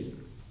liturgy.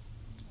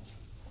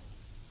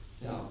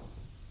 Now,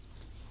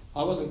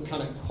 I wasn't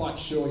kind of quite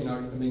sure,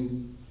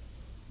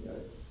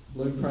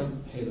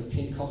 Blueprint has a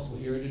Pentecostal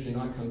heritage, and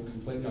I can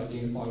completely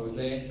identify with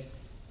that.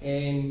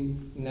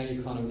 And now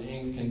you're kind of an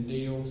Anglican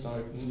deal, so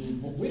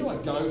where do I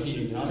go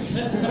here,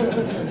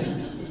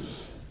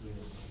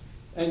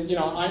 And,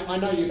 I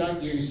know you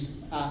don't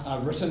use a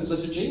written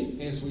liturgy,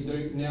 as we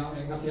do now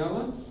at Ngati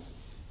Awa,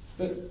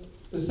 but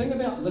the thing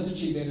about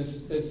liturgy that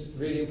is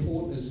really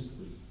important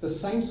is the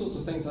same sorts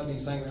of things I've been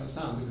saying about the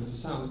Psalm, because the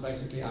Psalms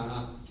basically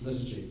are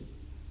liturgy.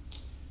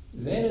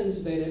 That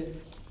is that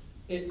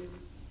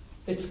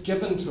it's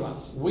given to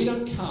us. We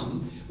don't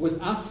come with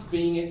us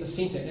being at the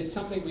centre. It's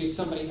something where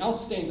somebody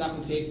else stands up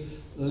and says,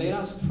 let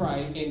us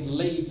pray, and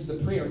leads the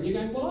prayer. And you're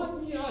going,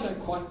 well, I don't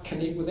quite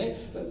connect with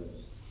that. But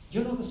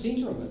you're not the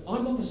centre of it.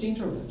 I'm not the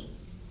centre of it.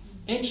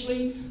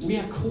 Actually, we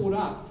are caught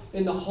up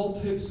in the whole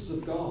purposes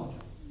of God.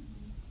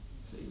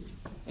 See?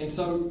 And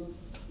so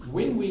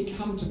when we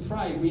come to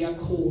pray, we are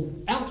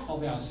called out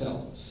of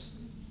ourselves.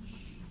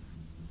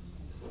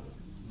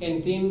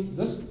 And then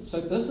this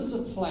is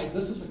a place,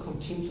 this is a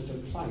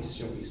contemplative place,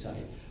 shall we say.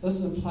 This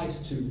is a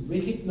place to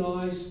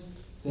recognise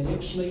that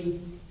actually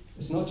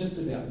it's not just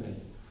about me.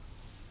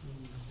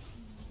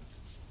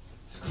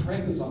 As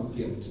crap as I'm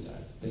feeling today,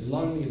 as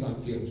lonely as I'm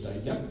feeling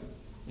today, yep,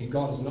 and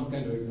God is not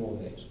going to ignore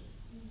that.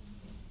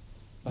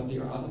 But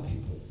there are other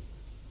people.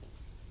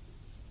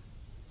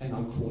 And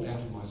I'm called out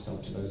of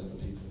myself to those other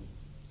people.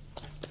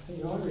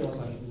 And I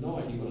realised I had no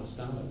idea when I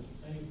started.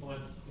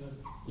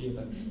 Yeah,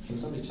 but can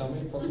somebody tell me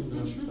approximately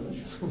when I should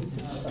finish?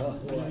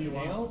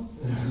 Now?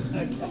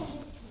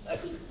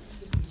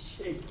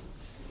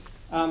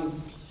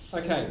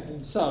 Okay,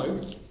 so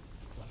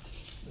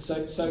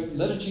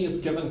liturgy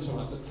is given to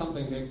us. It's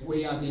something that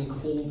we are then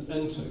called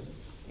into.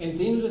 And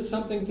then it is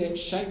something that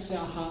shapes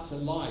our hearts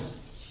and lives.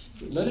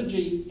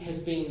 Liturgy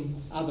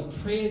are the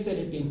prayers that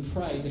have been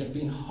prayed, that have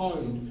been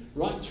honed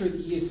right through the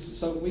years.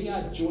 So we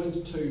are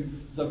joined to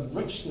the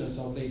richness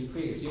of these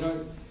prayers.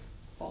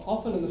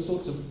 Often in the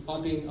sorts of,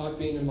 I've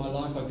been in my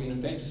life, I've been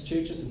in Baptist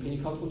churches and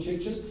Pentecostal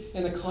churches,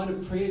 and the kind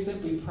of prayers that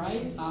we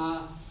pray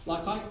are,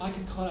 like I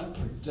can kind of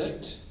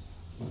predict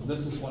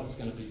this is what it's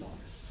going to be like.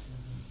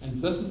 And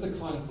this is the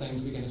kind of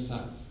things we're going to say.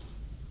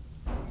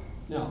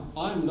 Now,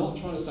 I'm not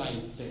trying to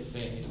say that's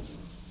bad.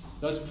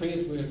 Those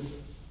prayers were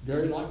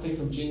very likely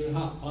from genuine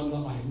hearts. I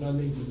have no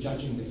means of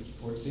judging that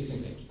or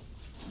assessing that.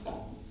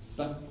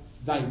 But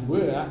they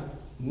were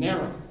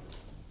narrow.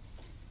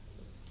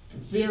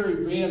 Very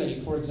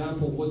rarely, for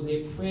example, was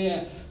there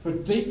prayer for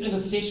deep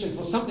intercession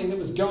for something that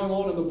was going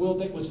on in the world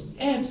that was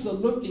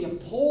absolutely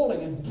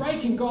appalling and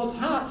breaking God's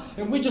heart,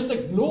 and we just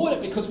ignored it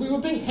because we were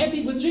being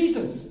happy with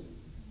Jesus.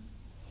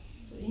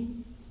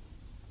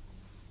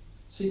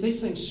 See,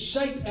 these things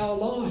shape our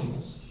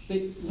lives.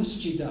 That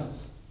liturgy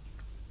does.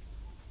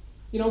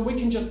 We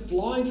can just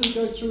blindly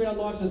go through our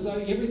lives as though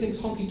everything's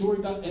honky-dory,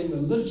 but in the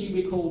liturgy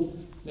we're called,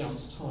 now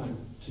it's time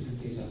to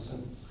confess our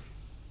sins.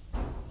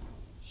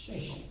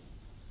 Sheesh.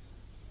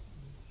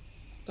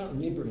 Don't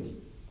remember any.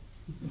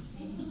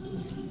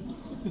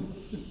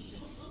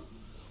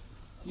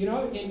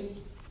 And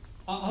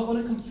I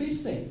want to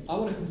confess that. I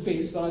want to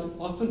confess that I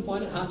often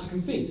find it hard to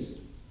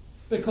confess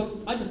because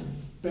I just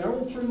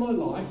barrel through my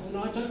life and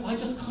I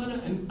just kind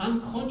of am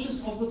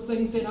unconscious of the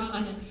things that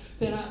are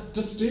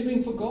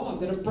disturbing for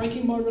God, that are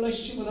breaking my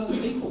relationship with other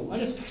people. I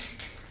just,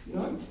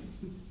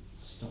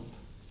 stop.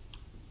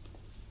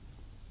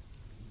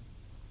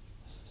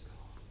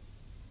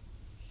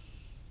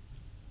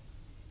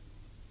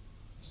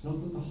 It's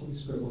not that the Holy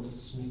Spirit wants to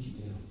smack you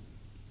down.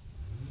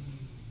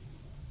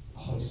 The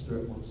Holy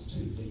Spirit wants to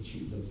let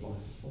you live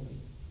life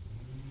fully.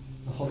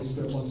 The Holy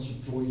Spirit wants to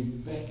draw you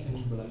back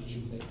into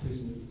relationship with that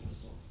person that you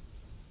pissed off.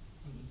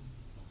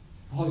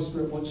 The Holy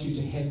Spirit wants you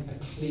to have a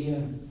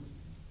clear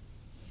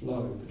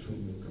flow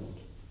between you and God.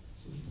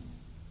 See?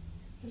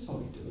 That's how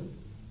we do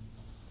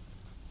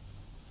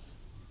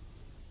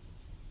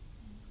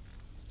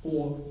it.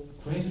 Or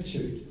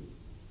gratitude.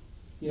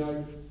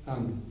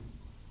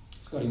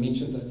 Scotty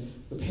mentioned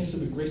the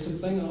passive-aggressive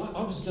thing, and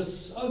I was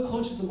just so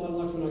conscious in my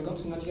life when I got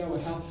to Ngati Awa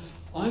how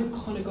I've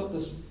kind of got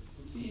this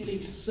fairly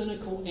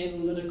cynical,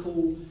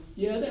 analytical,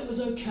 yeah, that was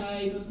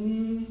okay, but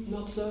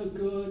not so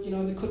good,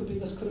 there could have been,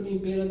 this could have been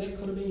better, that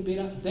could have been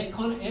better, that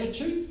kind of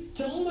attitude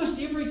to almost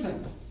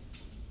everything.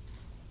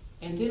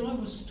 And then I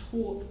was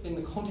taught in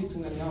the context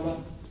of that hour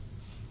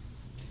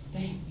to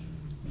think,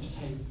 to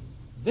say,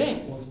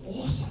 that was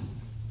awesome.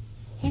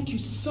 Thank you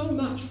so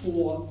much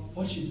for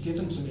what you've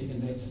given to me in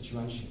that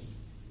situation.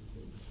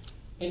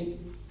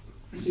 And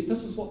you see,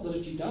 this is what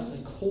liturgy does.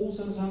 It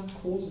causes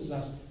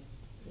us.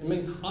 I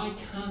mean, I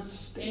can't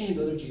stand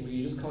liturgy where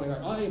you just kind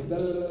of go, oh, blah,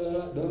 blah,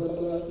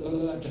 blah, blah, blah,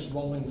 blah, just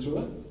rolling through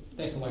it.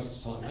 That's a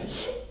waste of time, eh?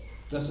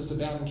 This is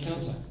about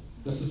encounter.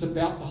 This is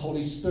about the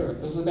Holy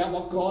Spirit. This is about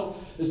what God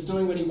is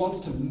doing when He wants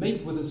to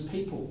meet with His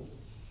people.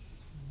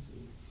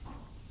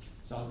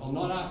 So I'm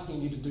not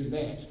asking you to do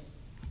that.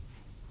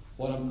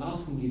 What I'm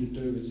asking you to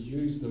do is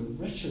use the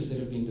riches that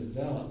have been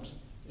developed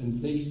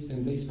in these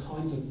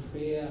kinds of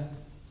prayer.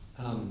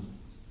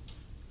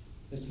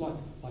 It's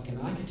like an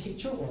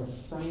architecture or a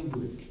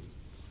framework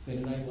that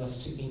enable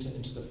us to enter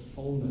into the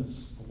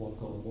fullness of what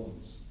God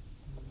wants.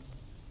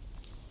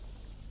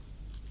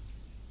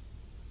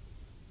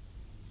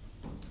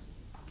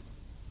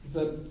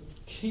 The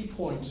key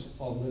point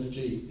of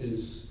liturgy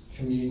is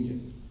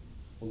communion,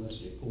 or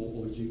liturgy,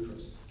 or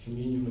Eucharist.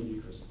 Communion or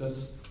Eucharist.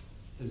 This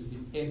is the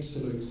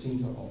absolute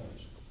centre of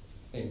it.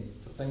 And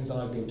the things that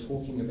I've been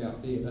talking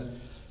about there. But,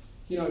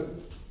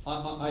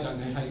 I don't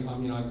know how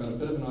you, I've got a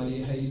bit of an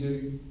idea how you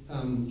do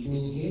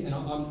communion here, and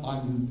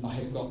I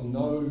have got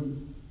no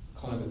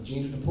kind of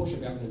agenda to push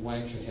about the way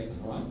it should happen,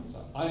 right?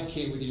 So I don't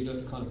care whether you do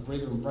it the kind of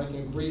brethren breaking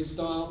of bread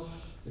style,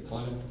 the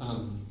kind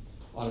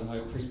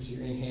of,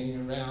 Presbyterian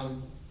handing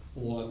around,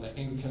 or the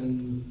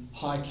Anglican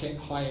high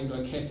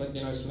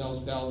Anglo-Catholic, smells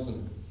bells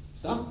and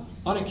stuff.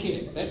 I don't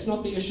care. That's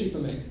not the issue for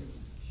me.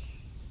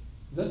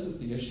 This is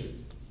the issue.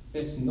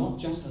 It's not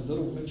just a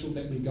little ritual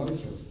that we go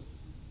through.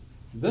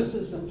 This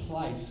is a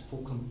place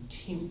for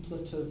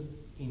contemplative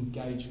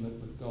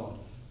engagement with God,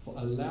 for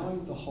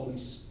allowing the Holy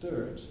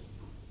Spirit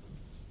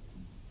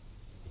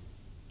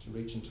to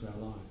reach into our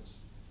lives.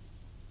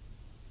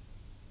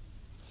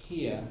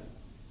 Here,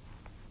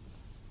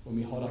 when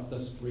we hold up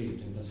this bread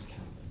and this cup,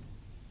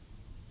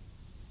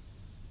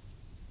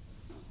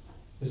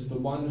 is the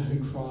one who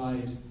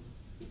cried,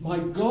 my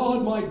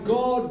God,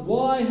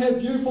 why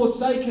have you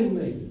forsaken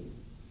me?"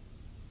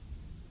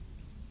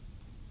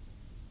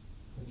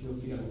 If you're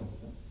feeling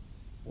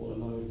all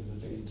alone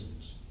and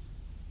abandoned,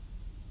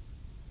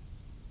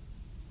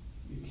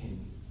 you can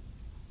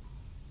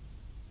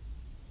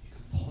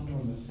ponder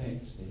on the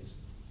fact that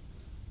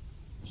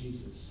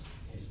Jesus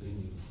has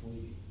been there for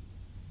you.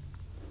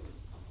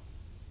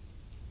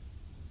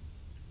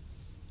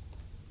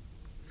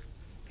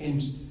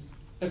 And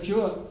if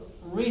you're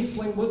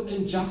wrestling with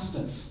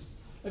injustice,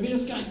 if you're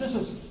just going, this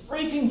is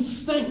freaking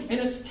stink and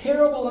it's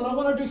terrible and I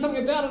want to do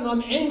something about it and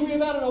I'm angry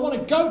about it and I want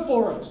to go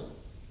for it,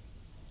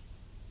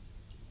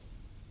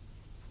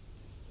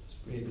 this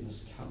bread and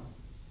this cup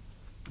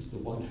is the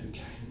one who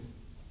came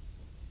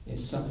and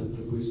suffered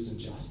the worst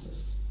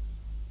injustice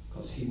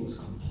because he was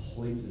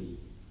completely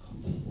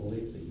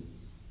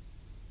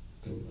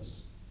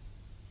guiltless.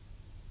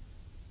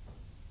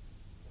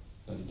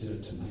 But he did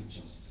it to make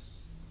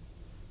justice.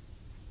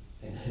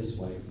 And his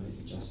way of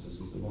making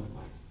justice is the right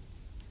way.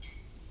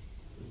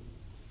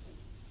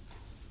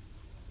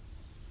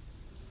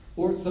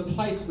 Or it's the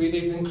place where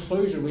there's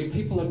inclusion, where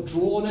people are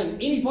drawn in.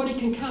 Anybody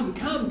can come.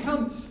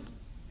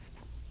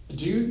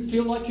 Do you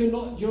feel like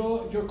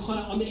you're kind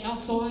of on the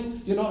outside?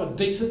 You're not a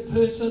decent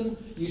person.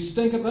 You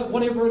stink a bit,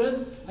 whatever it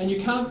is, and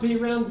you can't be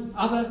around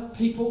other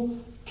people.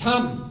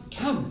 Come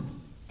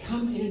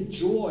and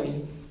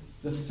enjoy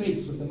the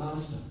feast with the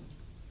Master.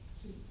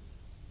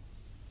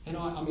 And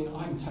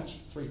I'm touched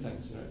three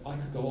things. I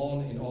could go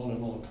on and on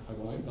and on. I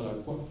won't, but I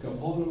will go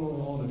on and on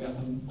and on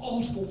about the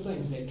multiple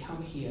things that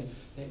come here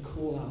that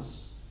call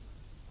us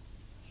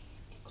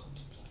to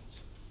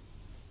contemplate,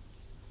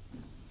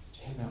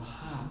 to have our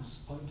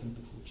hearts open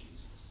before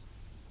Jesus.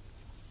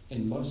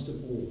 And most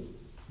of all,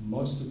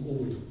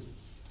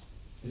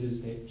 it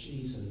is that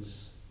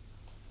Jesus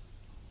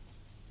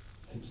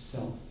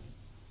himself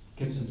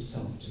gives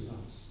himself to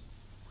us.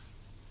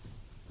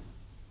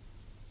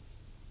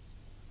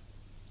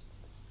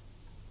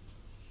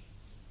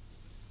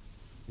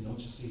 You're not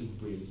just eating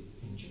bread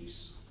and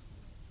juice.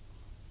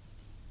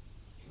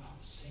 You are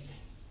receiving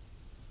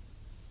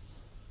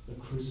the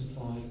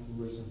crucified,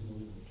 risen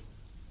Lord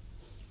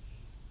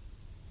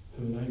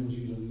who enables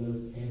you to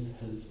live as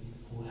his and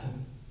for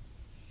him.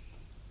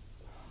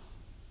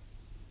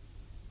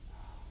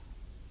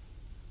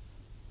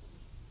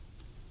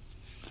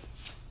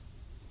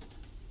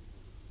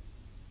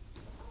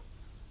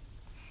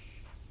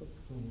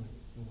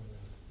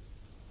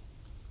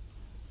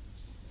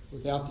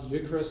 Without the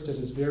Eucharist, it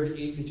is very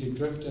easy to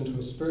drift into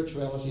a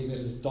spirituality that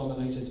is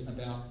dominated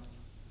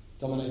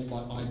by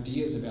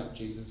ideas about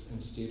Jesus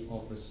instead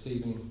of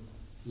receiving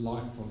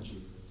life from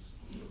Jesus.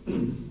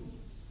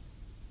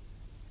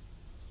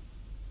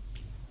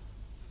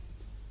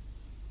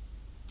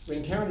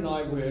 When Karen and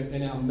I were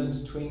in our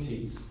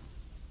mid-20s,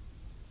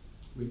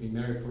 We've been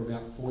married for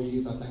about 4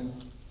 years, I think.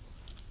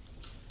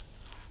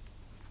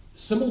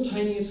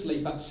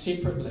 Simultaneously but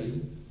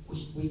separately,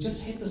 we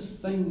just had this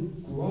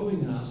thing growing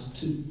in us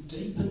to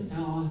deepen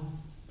our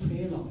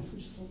prayer life. We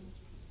just thought,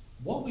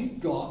 what we've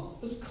got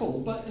is cool,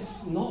 but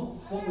it's not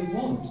what we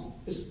want.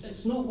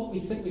 It's not what we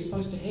think we're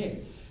supposed to have.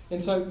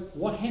 And so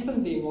what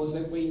happened then was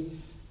that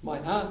my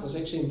aunt was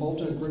actually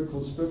involved in a group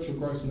called Spiritual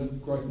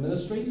Growth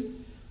Ministries,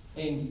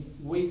 and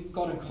we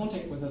got in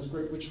contact with this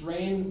group which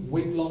ran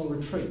week-long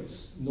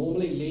retreats,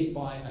 normally led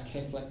by a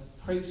Catholic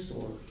priest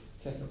or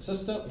a Catholic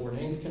sister or an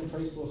Anglican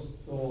priest or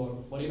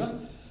whatever.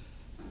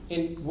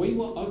 And we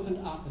were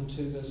opened up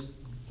into this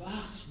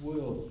vast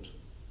world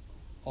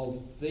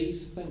of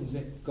these things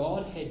that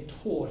God had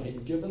taught,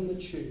 had given the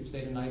church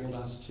that enabled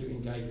us to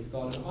engage with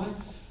God.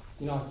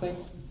 And I think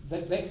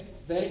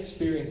that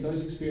experience,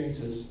 those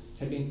experiences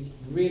have been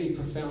really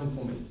profound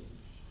for me.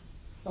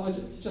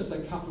 Just a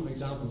couple of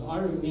examples. I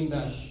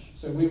remember,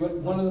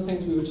 one of the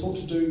things we were taught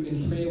to do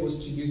in prayer was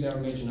to use our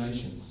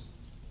imaginations.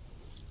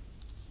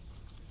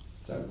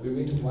 So we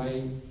went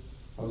away,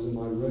 I was in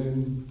my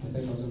room,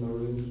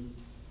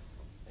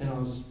 and I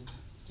was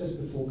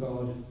just before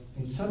God,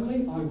 and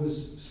suddenly I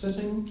was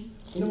sitting,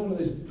 one of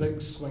those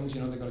big swings,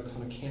 they've got a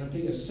kind of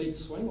canopy, a seat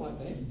swing like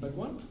that, a big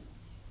one.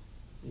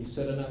 You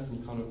sit in it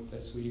and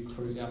that's where you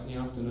cruise out in the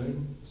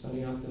afternoon,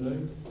 Sunday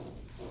afternoon.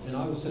 And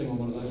I was sitting on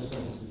one of those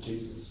swings with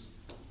Jesus.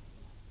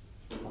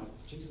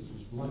 Like, Jesus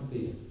was right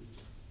there.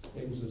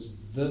 It was as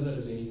vivid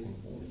as anything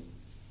for me.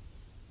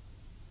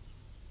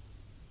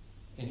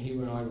 And he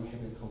and I were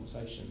having a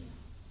conversation.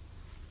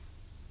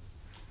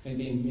 And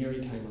then Mary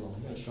came along.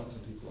 I'm going to shock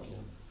some people right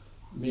now.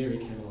 Mary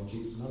came along,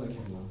 Jesus' mother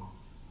came along.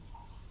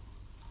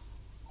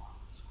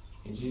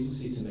 And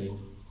Jesus said to me,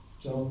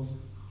 John,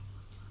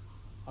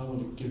 I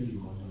want to give you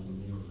my mother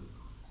Mary.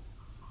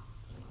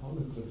 I'm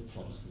a good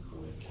Protestant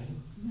boy, okay?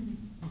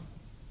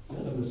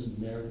 None of this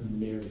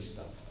Mary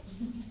stuff.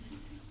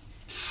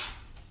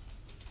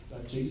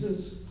 But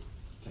Jesus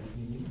gave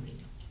me Mary.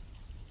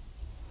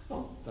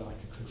 Not that I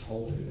could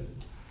control her.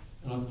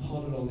 And I've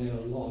pondered on that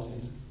a lot,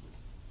 and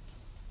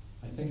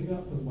I think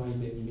about the way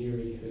that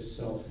Mary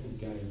herself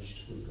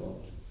engaged with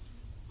God.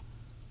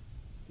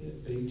 Let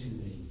it be to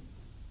me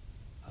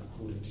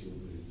according to your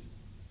word.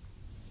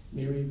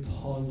 Mary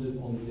pondered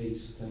on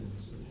these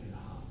things in her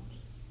heart.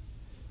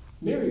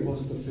 Mary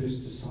was the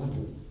first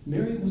disciple.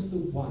 Mary was the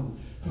one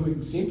who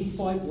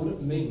exemplified what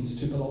it means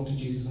to belong to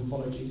Jesus and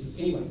follow Jesus.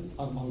 Anyway,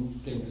 I'm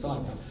getting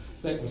excited now.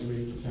 That was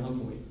really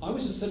profound for me. I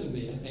was just sitting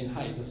there and,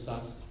 hey, this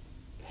starts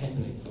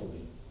happening for me.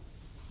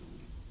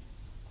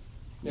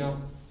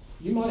 Now,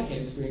 you might have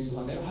had experiences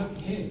like that. I hope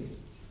you have.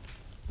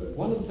 But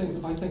one of the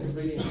things I think is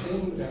really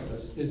important about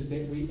this is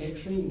that we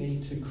actually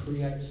need to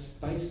create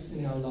space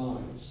in our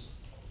lives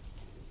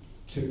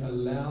to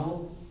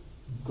allow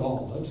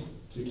God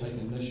to take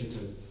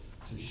initiative,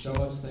 to show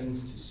us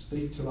things, to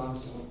speak to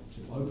us,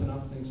 to open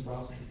up things for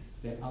us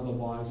that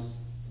otherwise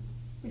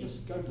we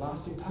just go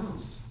blasting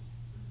past.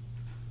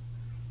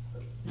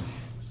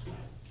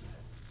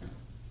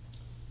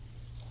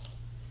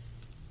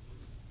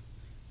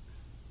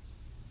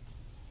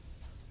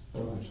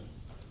 All right,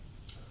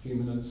 a few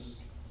minutes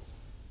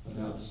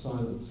about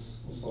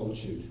silence or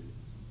solitude.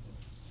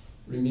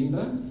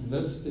 Remember,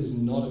 this is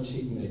not a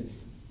technique.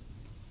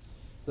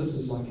 This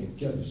is like a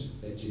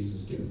gift that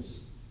Jesus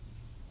gives.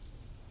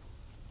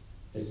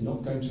 It's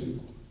not going to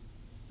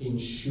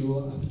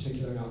ensure a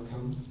particular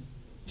outcome.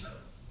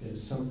 It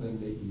is something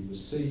that you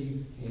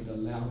receive and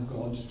allow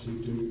God to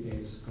do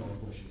as God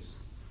wishes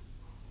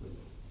with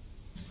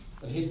it.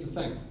 But here's the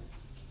thing.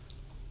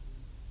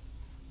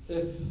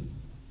 If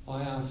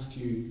I ask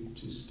you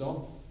to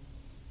stop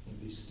and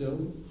be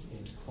still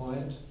and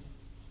quiet,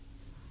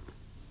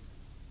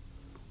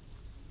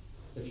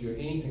 if you're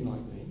anything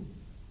like me,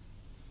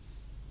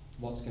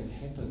 what's going to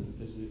happen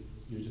is that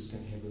you're just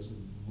going to have this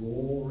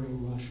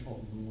roaring rush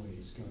of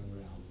noise going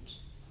around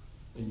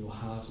in your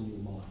heart and your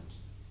mind.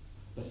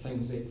 The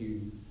things that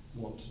you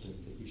want to do,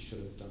 that you should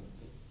have done.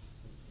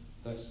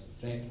 That's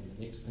that and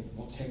the next thing,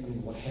 what's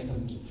happening, what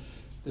happened.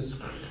 This,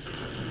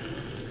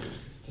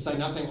 to say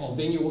nothing of,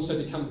 then you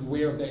also become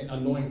aware of that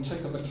annoying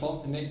tick of the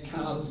clock and that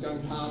car that's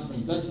going past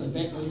and this and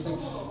that and the next thing.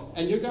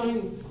 And you're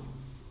going,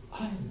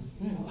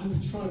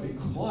 I'm trying to be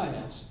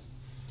quiet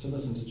to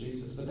listen to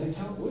Jesus, but that's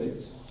how it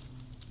works.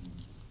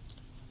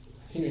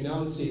 Henry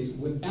Nouwen says,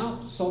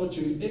 without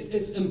solitude, it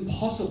is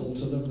impossible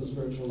to live the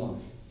spiritual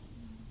life.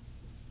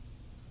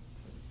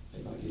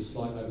 It might be a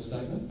slight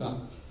overstatement, but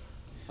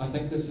I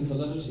think there's some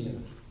validity in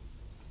it.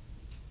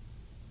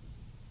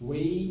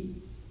 We,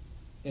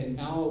 in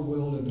our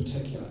world in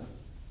particular,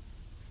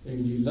 and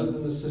when you live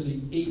in the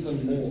city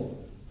even more,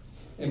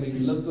 and when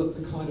you live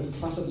with the kind of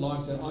cluttered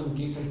lives that I'm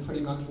guessing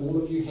pretty much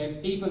all of you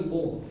have, even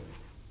more,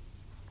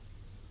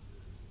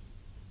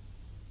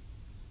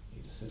 you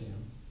need to sit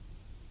down.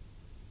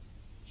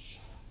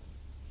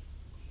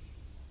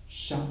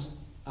 Shut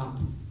up.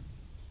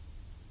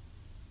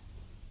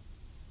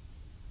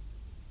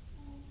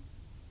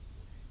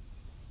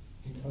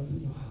 And open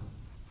your heart,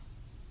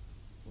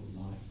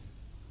 your life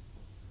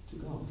to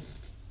God.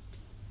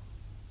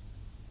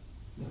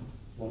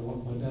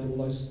 What about all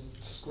those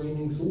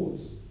screaming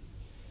thoughts?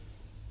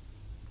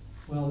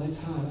 Well,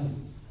 that's hard, eh?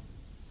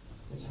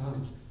 It's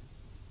hard.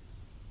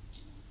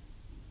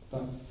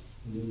 But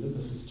remember,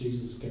 this is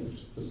Jesus'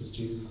 gift. This is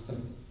Jesus'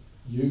 thing.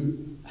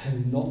 You are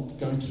not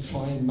going to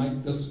try and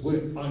make this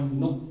work. I'm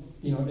not,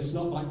 it's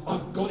not like,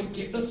 I've got to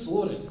get this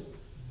sorted.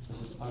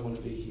 This is, I want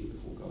to be here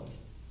before God.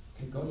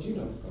 Okay, God, you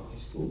know I've got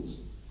these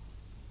thoughts.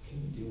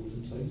 Can you deal with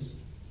them, please?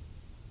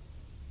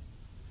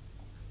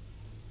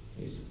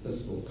 Yes,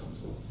 this thought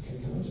comes along. Okay,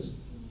 can I just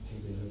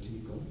hand that over to you,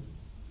 God?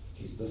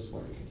 Here's this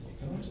worry comes along.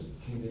 Can I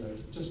just hand that over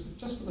to you?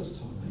 Just for this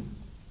time, eh?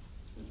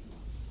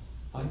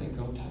 I think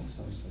God takes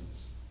those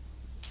things.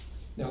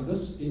 Now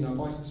this,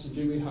 if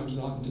you went home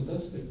tonight and did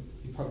this,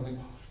 you probably think,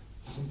 oh,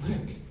 it doesn't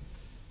work.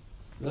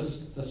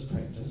 This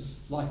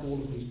practice, like all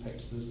of these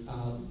practices,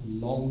 are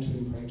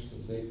long-term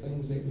practices. They're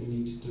things that we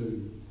need to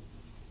do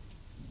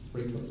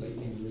frequently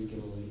and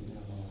regularly in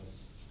our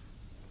lives.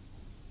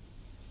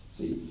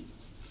 See,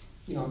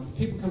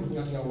 people come to me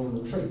on a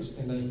retreat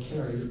and they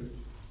carry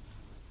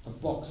a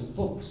box of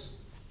books.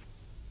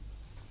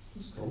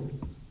 That's cool.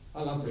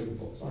 I love reading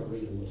books. I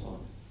read all the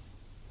time.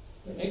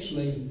 But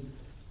actually,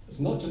 it's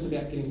not just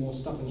about getting more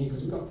stuff in here,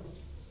 because we've got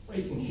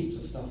freaking heaps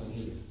of stuff in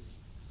here.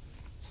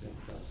 It's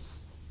about this.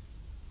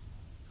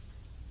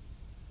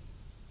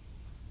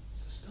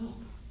 So stop.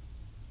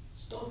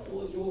 Stop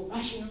all your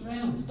rushing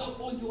around. Stop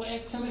all your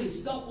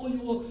activities. Stop all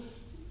your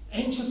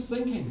anxious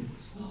thinking.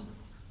 Stop.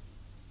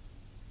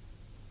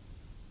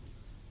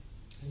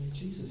 And let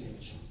Jesus have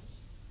a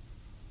chance.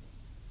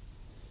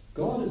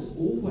 God is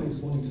always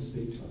wanting to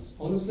speak to us.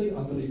 Honestly,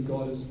 I believe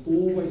God is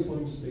always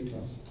wanting to speak to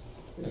us.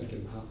 We don't give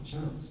him half a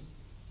chance.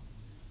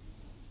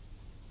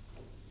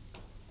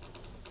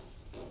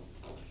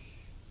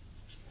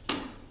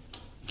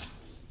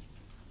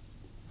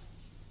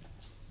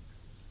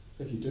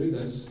 If you do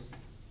this,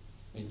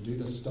 and you do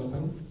this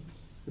stopping,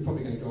 you're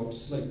probably going to go off to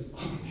sleep.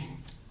 Oh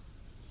man,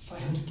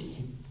 failed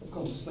again. I've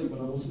gone to sleep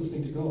when I was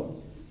listening to God.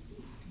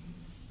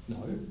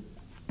 No.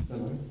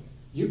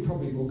 You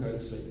probably will go to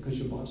sleep because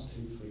your life's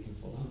too freaking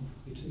full up.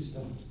 You're too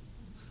stunned.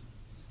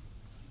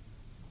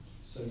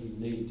 So you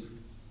need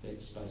that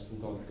space for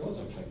God. God's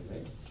okay with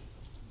that.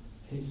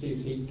 He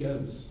says he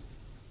gives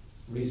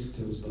rest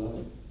to his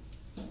beloved.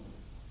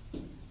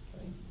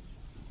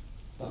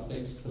 But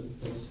that's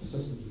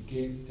persistent. You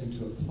get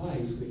into a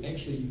place where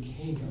actually you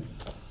can go,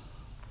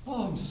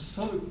 oh, I'm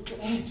so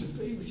glad to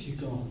be with you,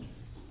 God.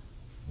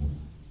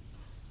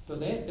 But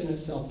that in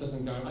itself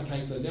doesn't go,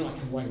 okay, so then I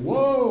can wait,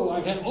 whoa,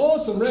 I've had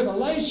awesome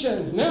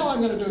revelations, now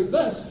I'm going to do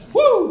this,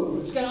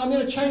 woo, I'm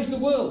going to change the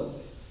world.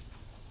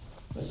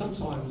 But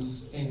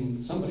sometimes,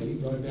 and somebody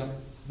wrote about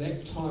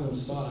that time of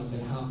silence,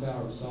 that half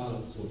hour of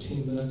silence, or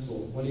 10 minutes,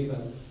 or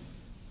whatever,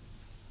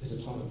 is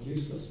a time of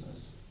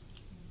uselessness.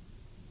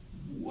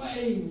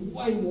 Way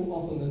more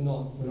often than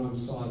not, when I'm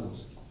silent,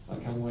 I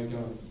come away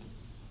going,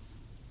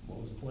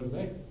 what was the point of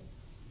that?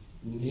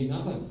 Hear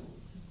nothing.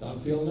 Don't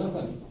feel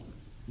nothing.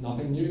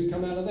 Nothing new's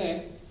come out of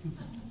that.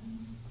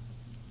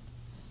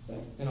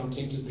 And I'm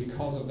tempted,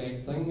 because of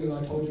that thing that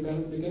I told you about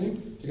at the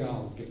beginning, to go,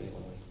 oh, give that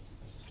one away.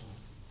 Waste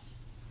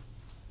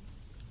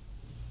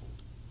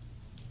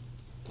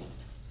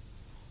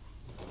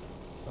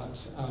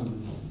of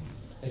time.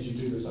 But as you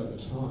do this over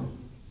time,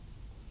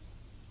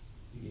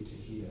 you get to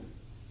hear.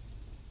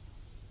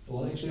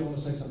 Well, actually, I want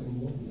to say something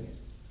more than that.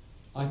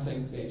 I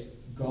think that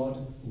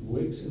God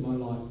works in my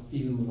life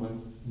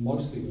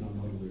mostly when I'm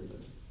not aware of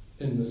it,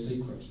 in the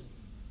secret,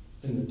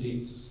 in the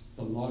depths,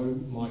 below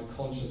my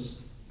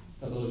conscious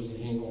ability to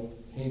handle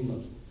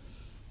it.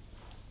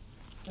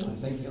 And I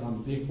think that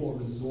I'm therefore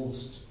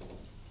resourced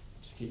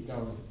to keep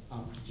going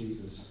after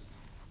Jesus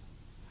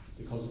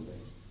because of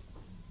that.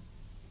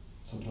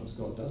 Sometimes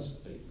God does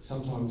speak.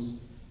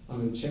 Sometimes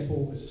I'm in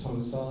chapel, it's time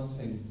of silence,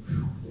 and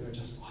there are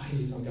just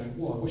ideas. I'm going,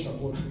 whoa, I wish I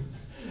brought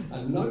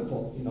a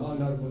notebook. I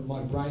know with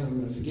my brain I'm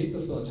going to forget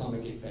this by the time I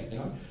get back.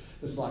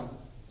 It's like,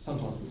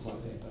 sometimes it's like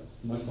that, but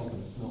most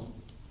often it's not.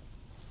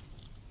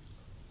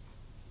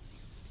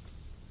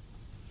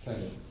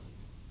 Okay.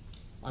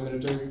 I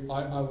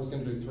was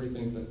going to do 3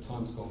 things, but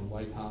time's gone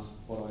way past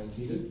what I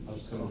intended. I'm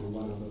just going to do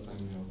one other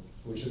thing now,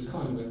 which is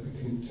kind of a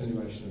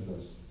continuation of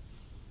this.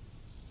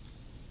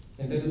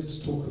 And that is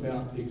to talk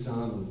about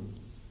examen,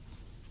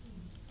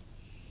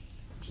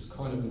 which is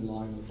kind of in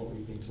line with what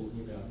we've been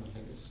talking about, and I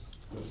think it's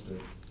good to do.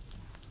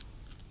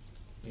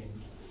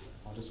 And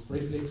I'll just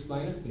briefly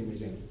explain it, then we're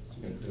going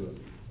to do it.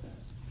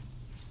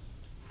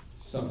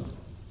 So,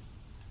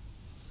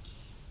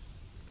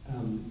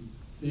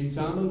 the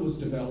examen was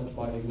developed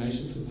by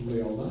Ignatius of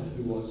Loyola,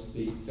 who was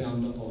the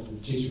founder of the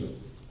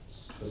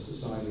Jesuits, the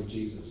Society of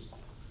Jesus.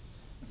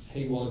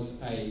 He was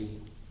a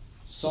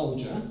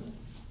soldier.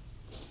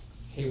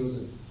 He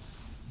was a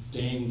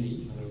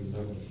dandy. I don't even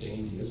know what a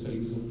dandy is, but he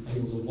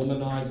was a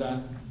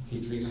womanizer. He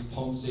dressed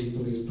poncy,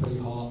 thought he was pretty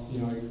hot,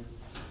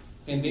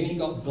 And then he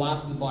got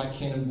blasted by a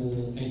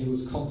cannonball, and he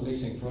was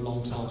convalescing for a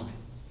long time.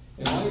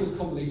 And while he was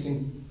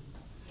convalescing,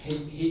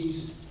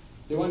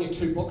 there were only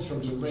 2 books for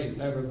him to read.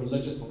 They were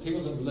religious books. He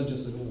wasn't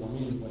religious at all. I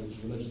mean, anybody was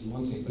religious in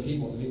one sense, but he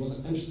wasn't. He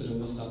wasn't interested in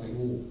this stuff at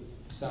all.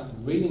 He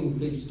started reading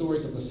these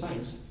stories of the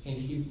saints, and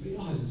he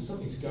realises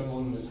something's going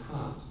on in his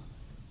heart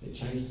that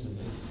changes him.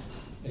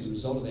 As a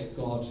result of that,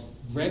 God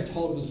grabbed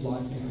hold of his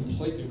life and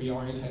completely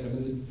reorientated him.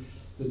 And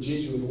the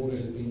Jesuit order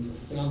has been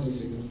profoundly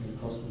significant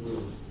across the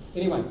world.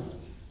 Anyway,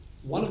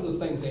 one of the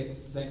things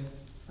that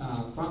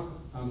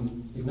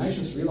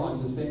Ignatius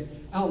realised is that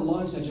our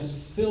lives are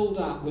just filled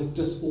up with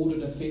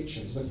disordered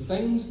affections, with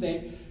things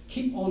that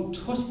keep on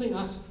twisting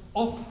us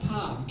off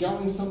path,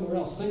 going somewhere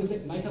else, things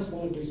that make us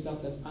want to do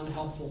stuff that's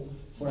unhelpful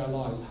for our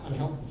lives,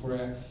 unhelpful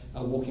for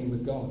our walking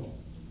with God.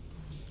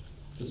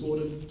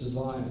 Disordered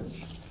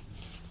desires.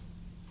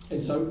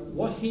 And so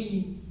what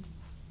he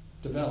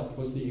developed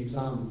was the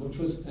examen, which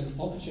was an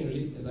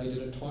opportunity, and they did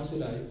it twice a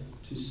day,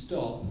 to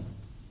stop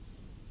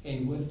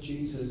and with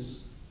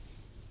Jesus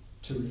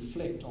to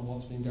reflect on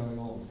what's been going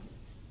on.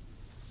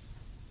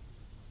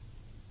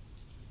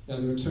 Now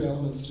there are two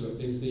elements to it.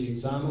 There's the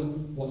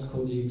examen, what's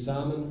called the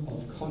examen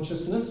of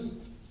consciousness.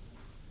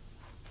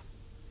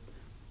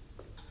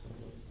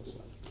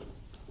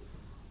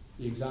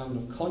 The examen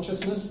of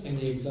consciousness and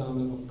the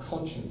examen of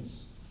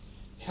conscience.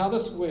 How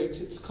this works,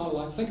 it's kind of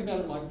like, think about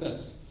it like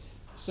this.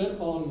 Sit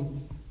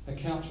on a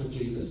couch with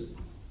Jesus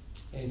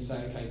and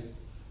say, okay,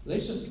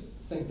 let's just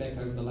think back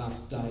over the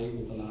last day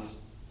or the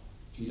last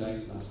few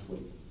days, last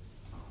week.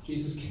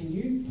 Jesus, can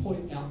you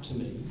point out to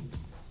me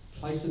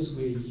places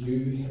where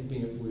you have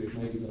been at work,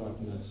 maybe that I've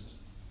missed?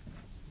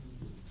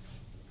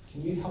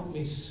 Can you help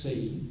me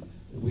see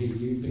where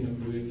you've been at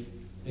work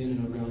in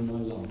and around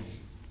my life?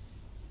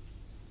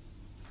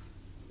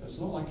 It's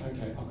not like,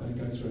 okay, I've got to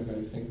go through and go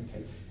to think,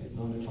 okay, at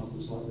 9 o'clock it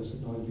was like this, at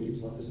 9:30 it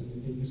was like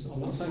this.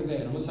 I'm not saying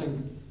that. I'm not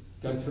saying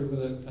go through with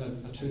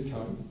a tooth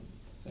comb.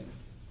 Say,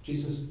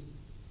 Jesus,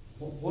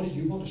 what do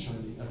you want to show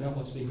me about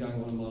what's been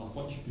going on in my life,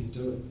 what you've been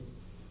doing?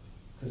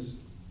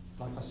 Because,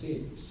 like I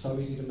said, it's so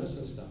easy to miss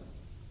this stuff.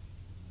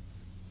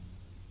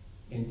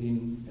 And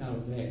then out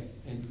of that,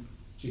 and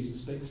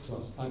Jesus speaks to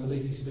us. I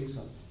believe he speaks to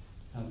us.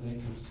 Out of that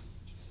comes,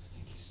 Jesus,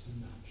 thank you so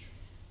much.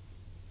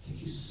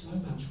 Thank you so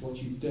much for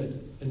what you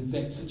did in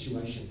that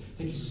situation.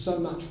 Thank you so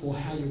much for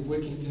how you're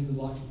working in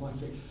the life of my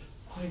friend.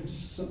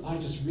 I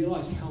just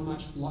realise how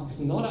much life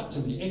is not up to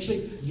me.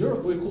 Actually, you're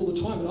at work all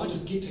the time, and I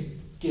just get to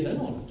get in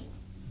on it.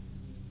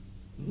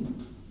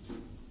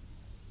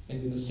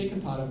 And then the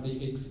second part of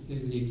the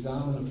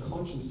examen of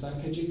conscience, say,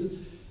 okay, Jesus,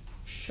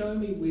 show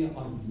me where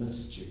I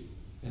missed you,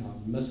 and I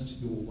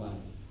missed your way.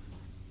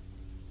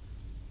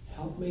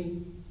 Help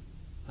me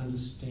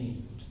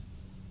understand.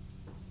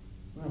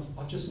 Well,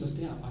 I've just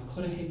missed out. I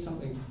could have had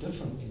something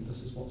different, and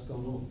this is what's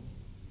gone on.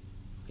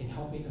 And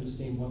help me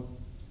understand what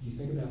you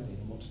think about that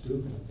and what to do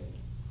about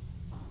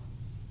that.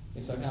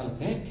 And so out of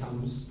that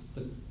comes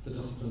the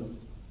discipline of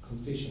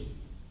confession.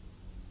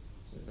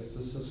 So it's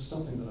this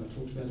stopping that I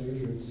talked about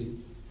earlier and said,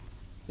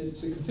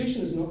 so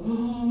confession is not,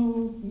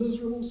 oh,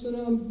 miserable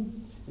sinner,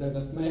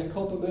 that mea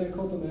culpa, mea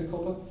culpa, mea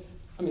culpa.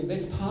 I mean,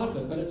 that's part of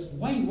it, but it's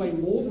way, way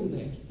more than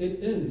that. It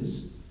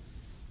is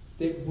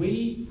that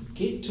we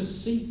get to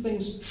see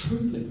things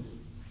truly.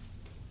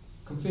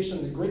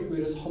 Confession, the Greek word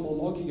is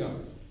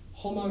homologio.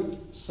 Homo,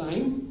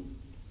 same.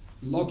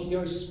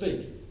 Logio,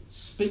 speak.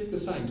 Speak the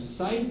same.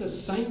 Say the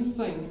same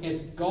thing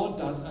as God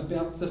does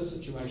about this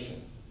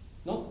situation.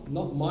 Not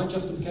my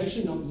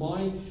justification, not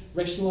my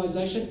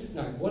rationalisation.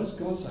 No, what does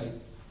God say?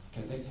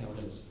 Okay, that's how it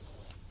is.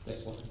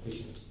 That's what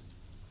confession is.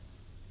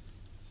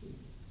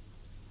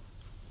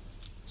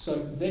 So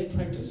that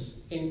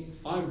practice, and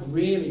I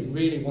really,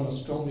 really want to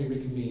strongly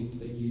recommend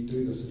that you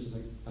do this. This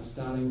is a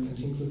starting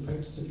contemplative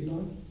practice, if you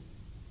like,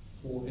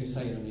 or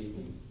say in an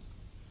evening.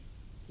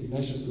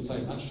 Ignatius would say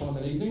lunchtime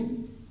and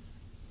evening,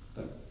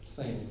 but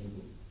say in an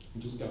evening.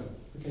 And just go,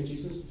 okay,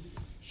 Jesus,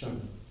 show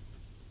me.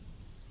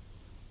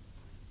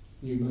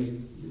 You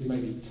may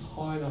be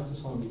time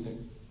after time you think,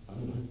 I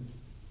don't know,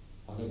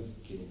 I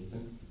don't get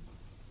anything.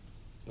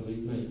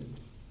 Believe me,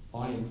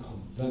 I am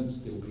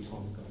convinced there will be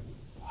time to go,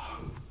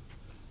 whoa.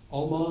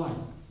 Oh my.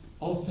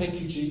 Oh,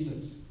 thank you,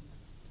 Jesus.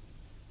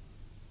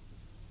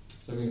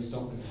 So we're going to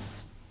stop now,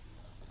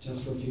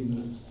 just for a few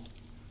minutes.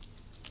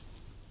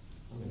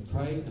 I'm going to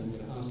pray, and I'm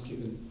going to ask you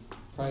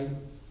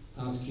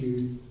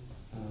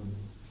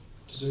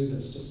to do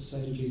this, just to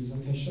say to Jesus,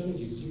 okay, show me,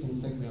 Jesus. You can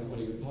think about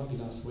it might be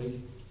last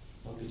week,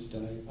 might be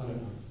today, I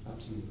don't know, up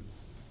to you.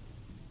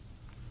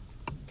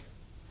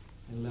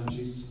 And allow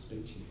Jesus to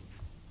speak to you.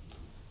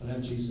 Allow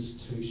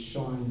Jesus to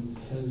shine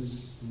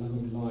his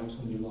loving light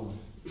on your life.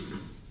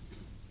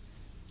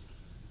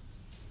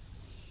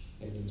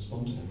 And then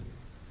respond to him.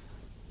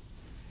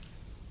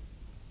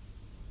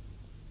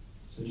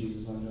 So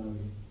Jesus, I know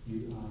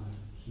you are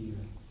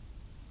here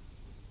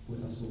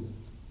with us all,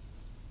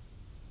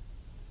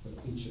 with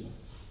each of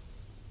us,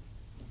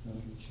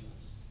 knowing each of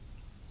us.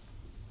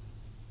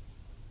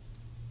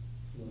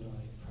 Lord,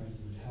 I pray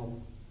you would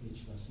help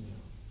each of us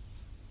now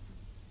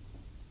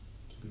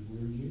to be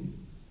aware of you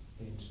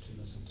and to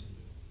listen to you.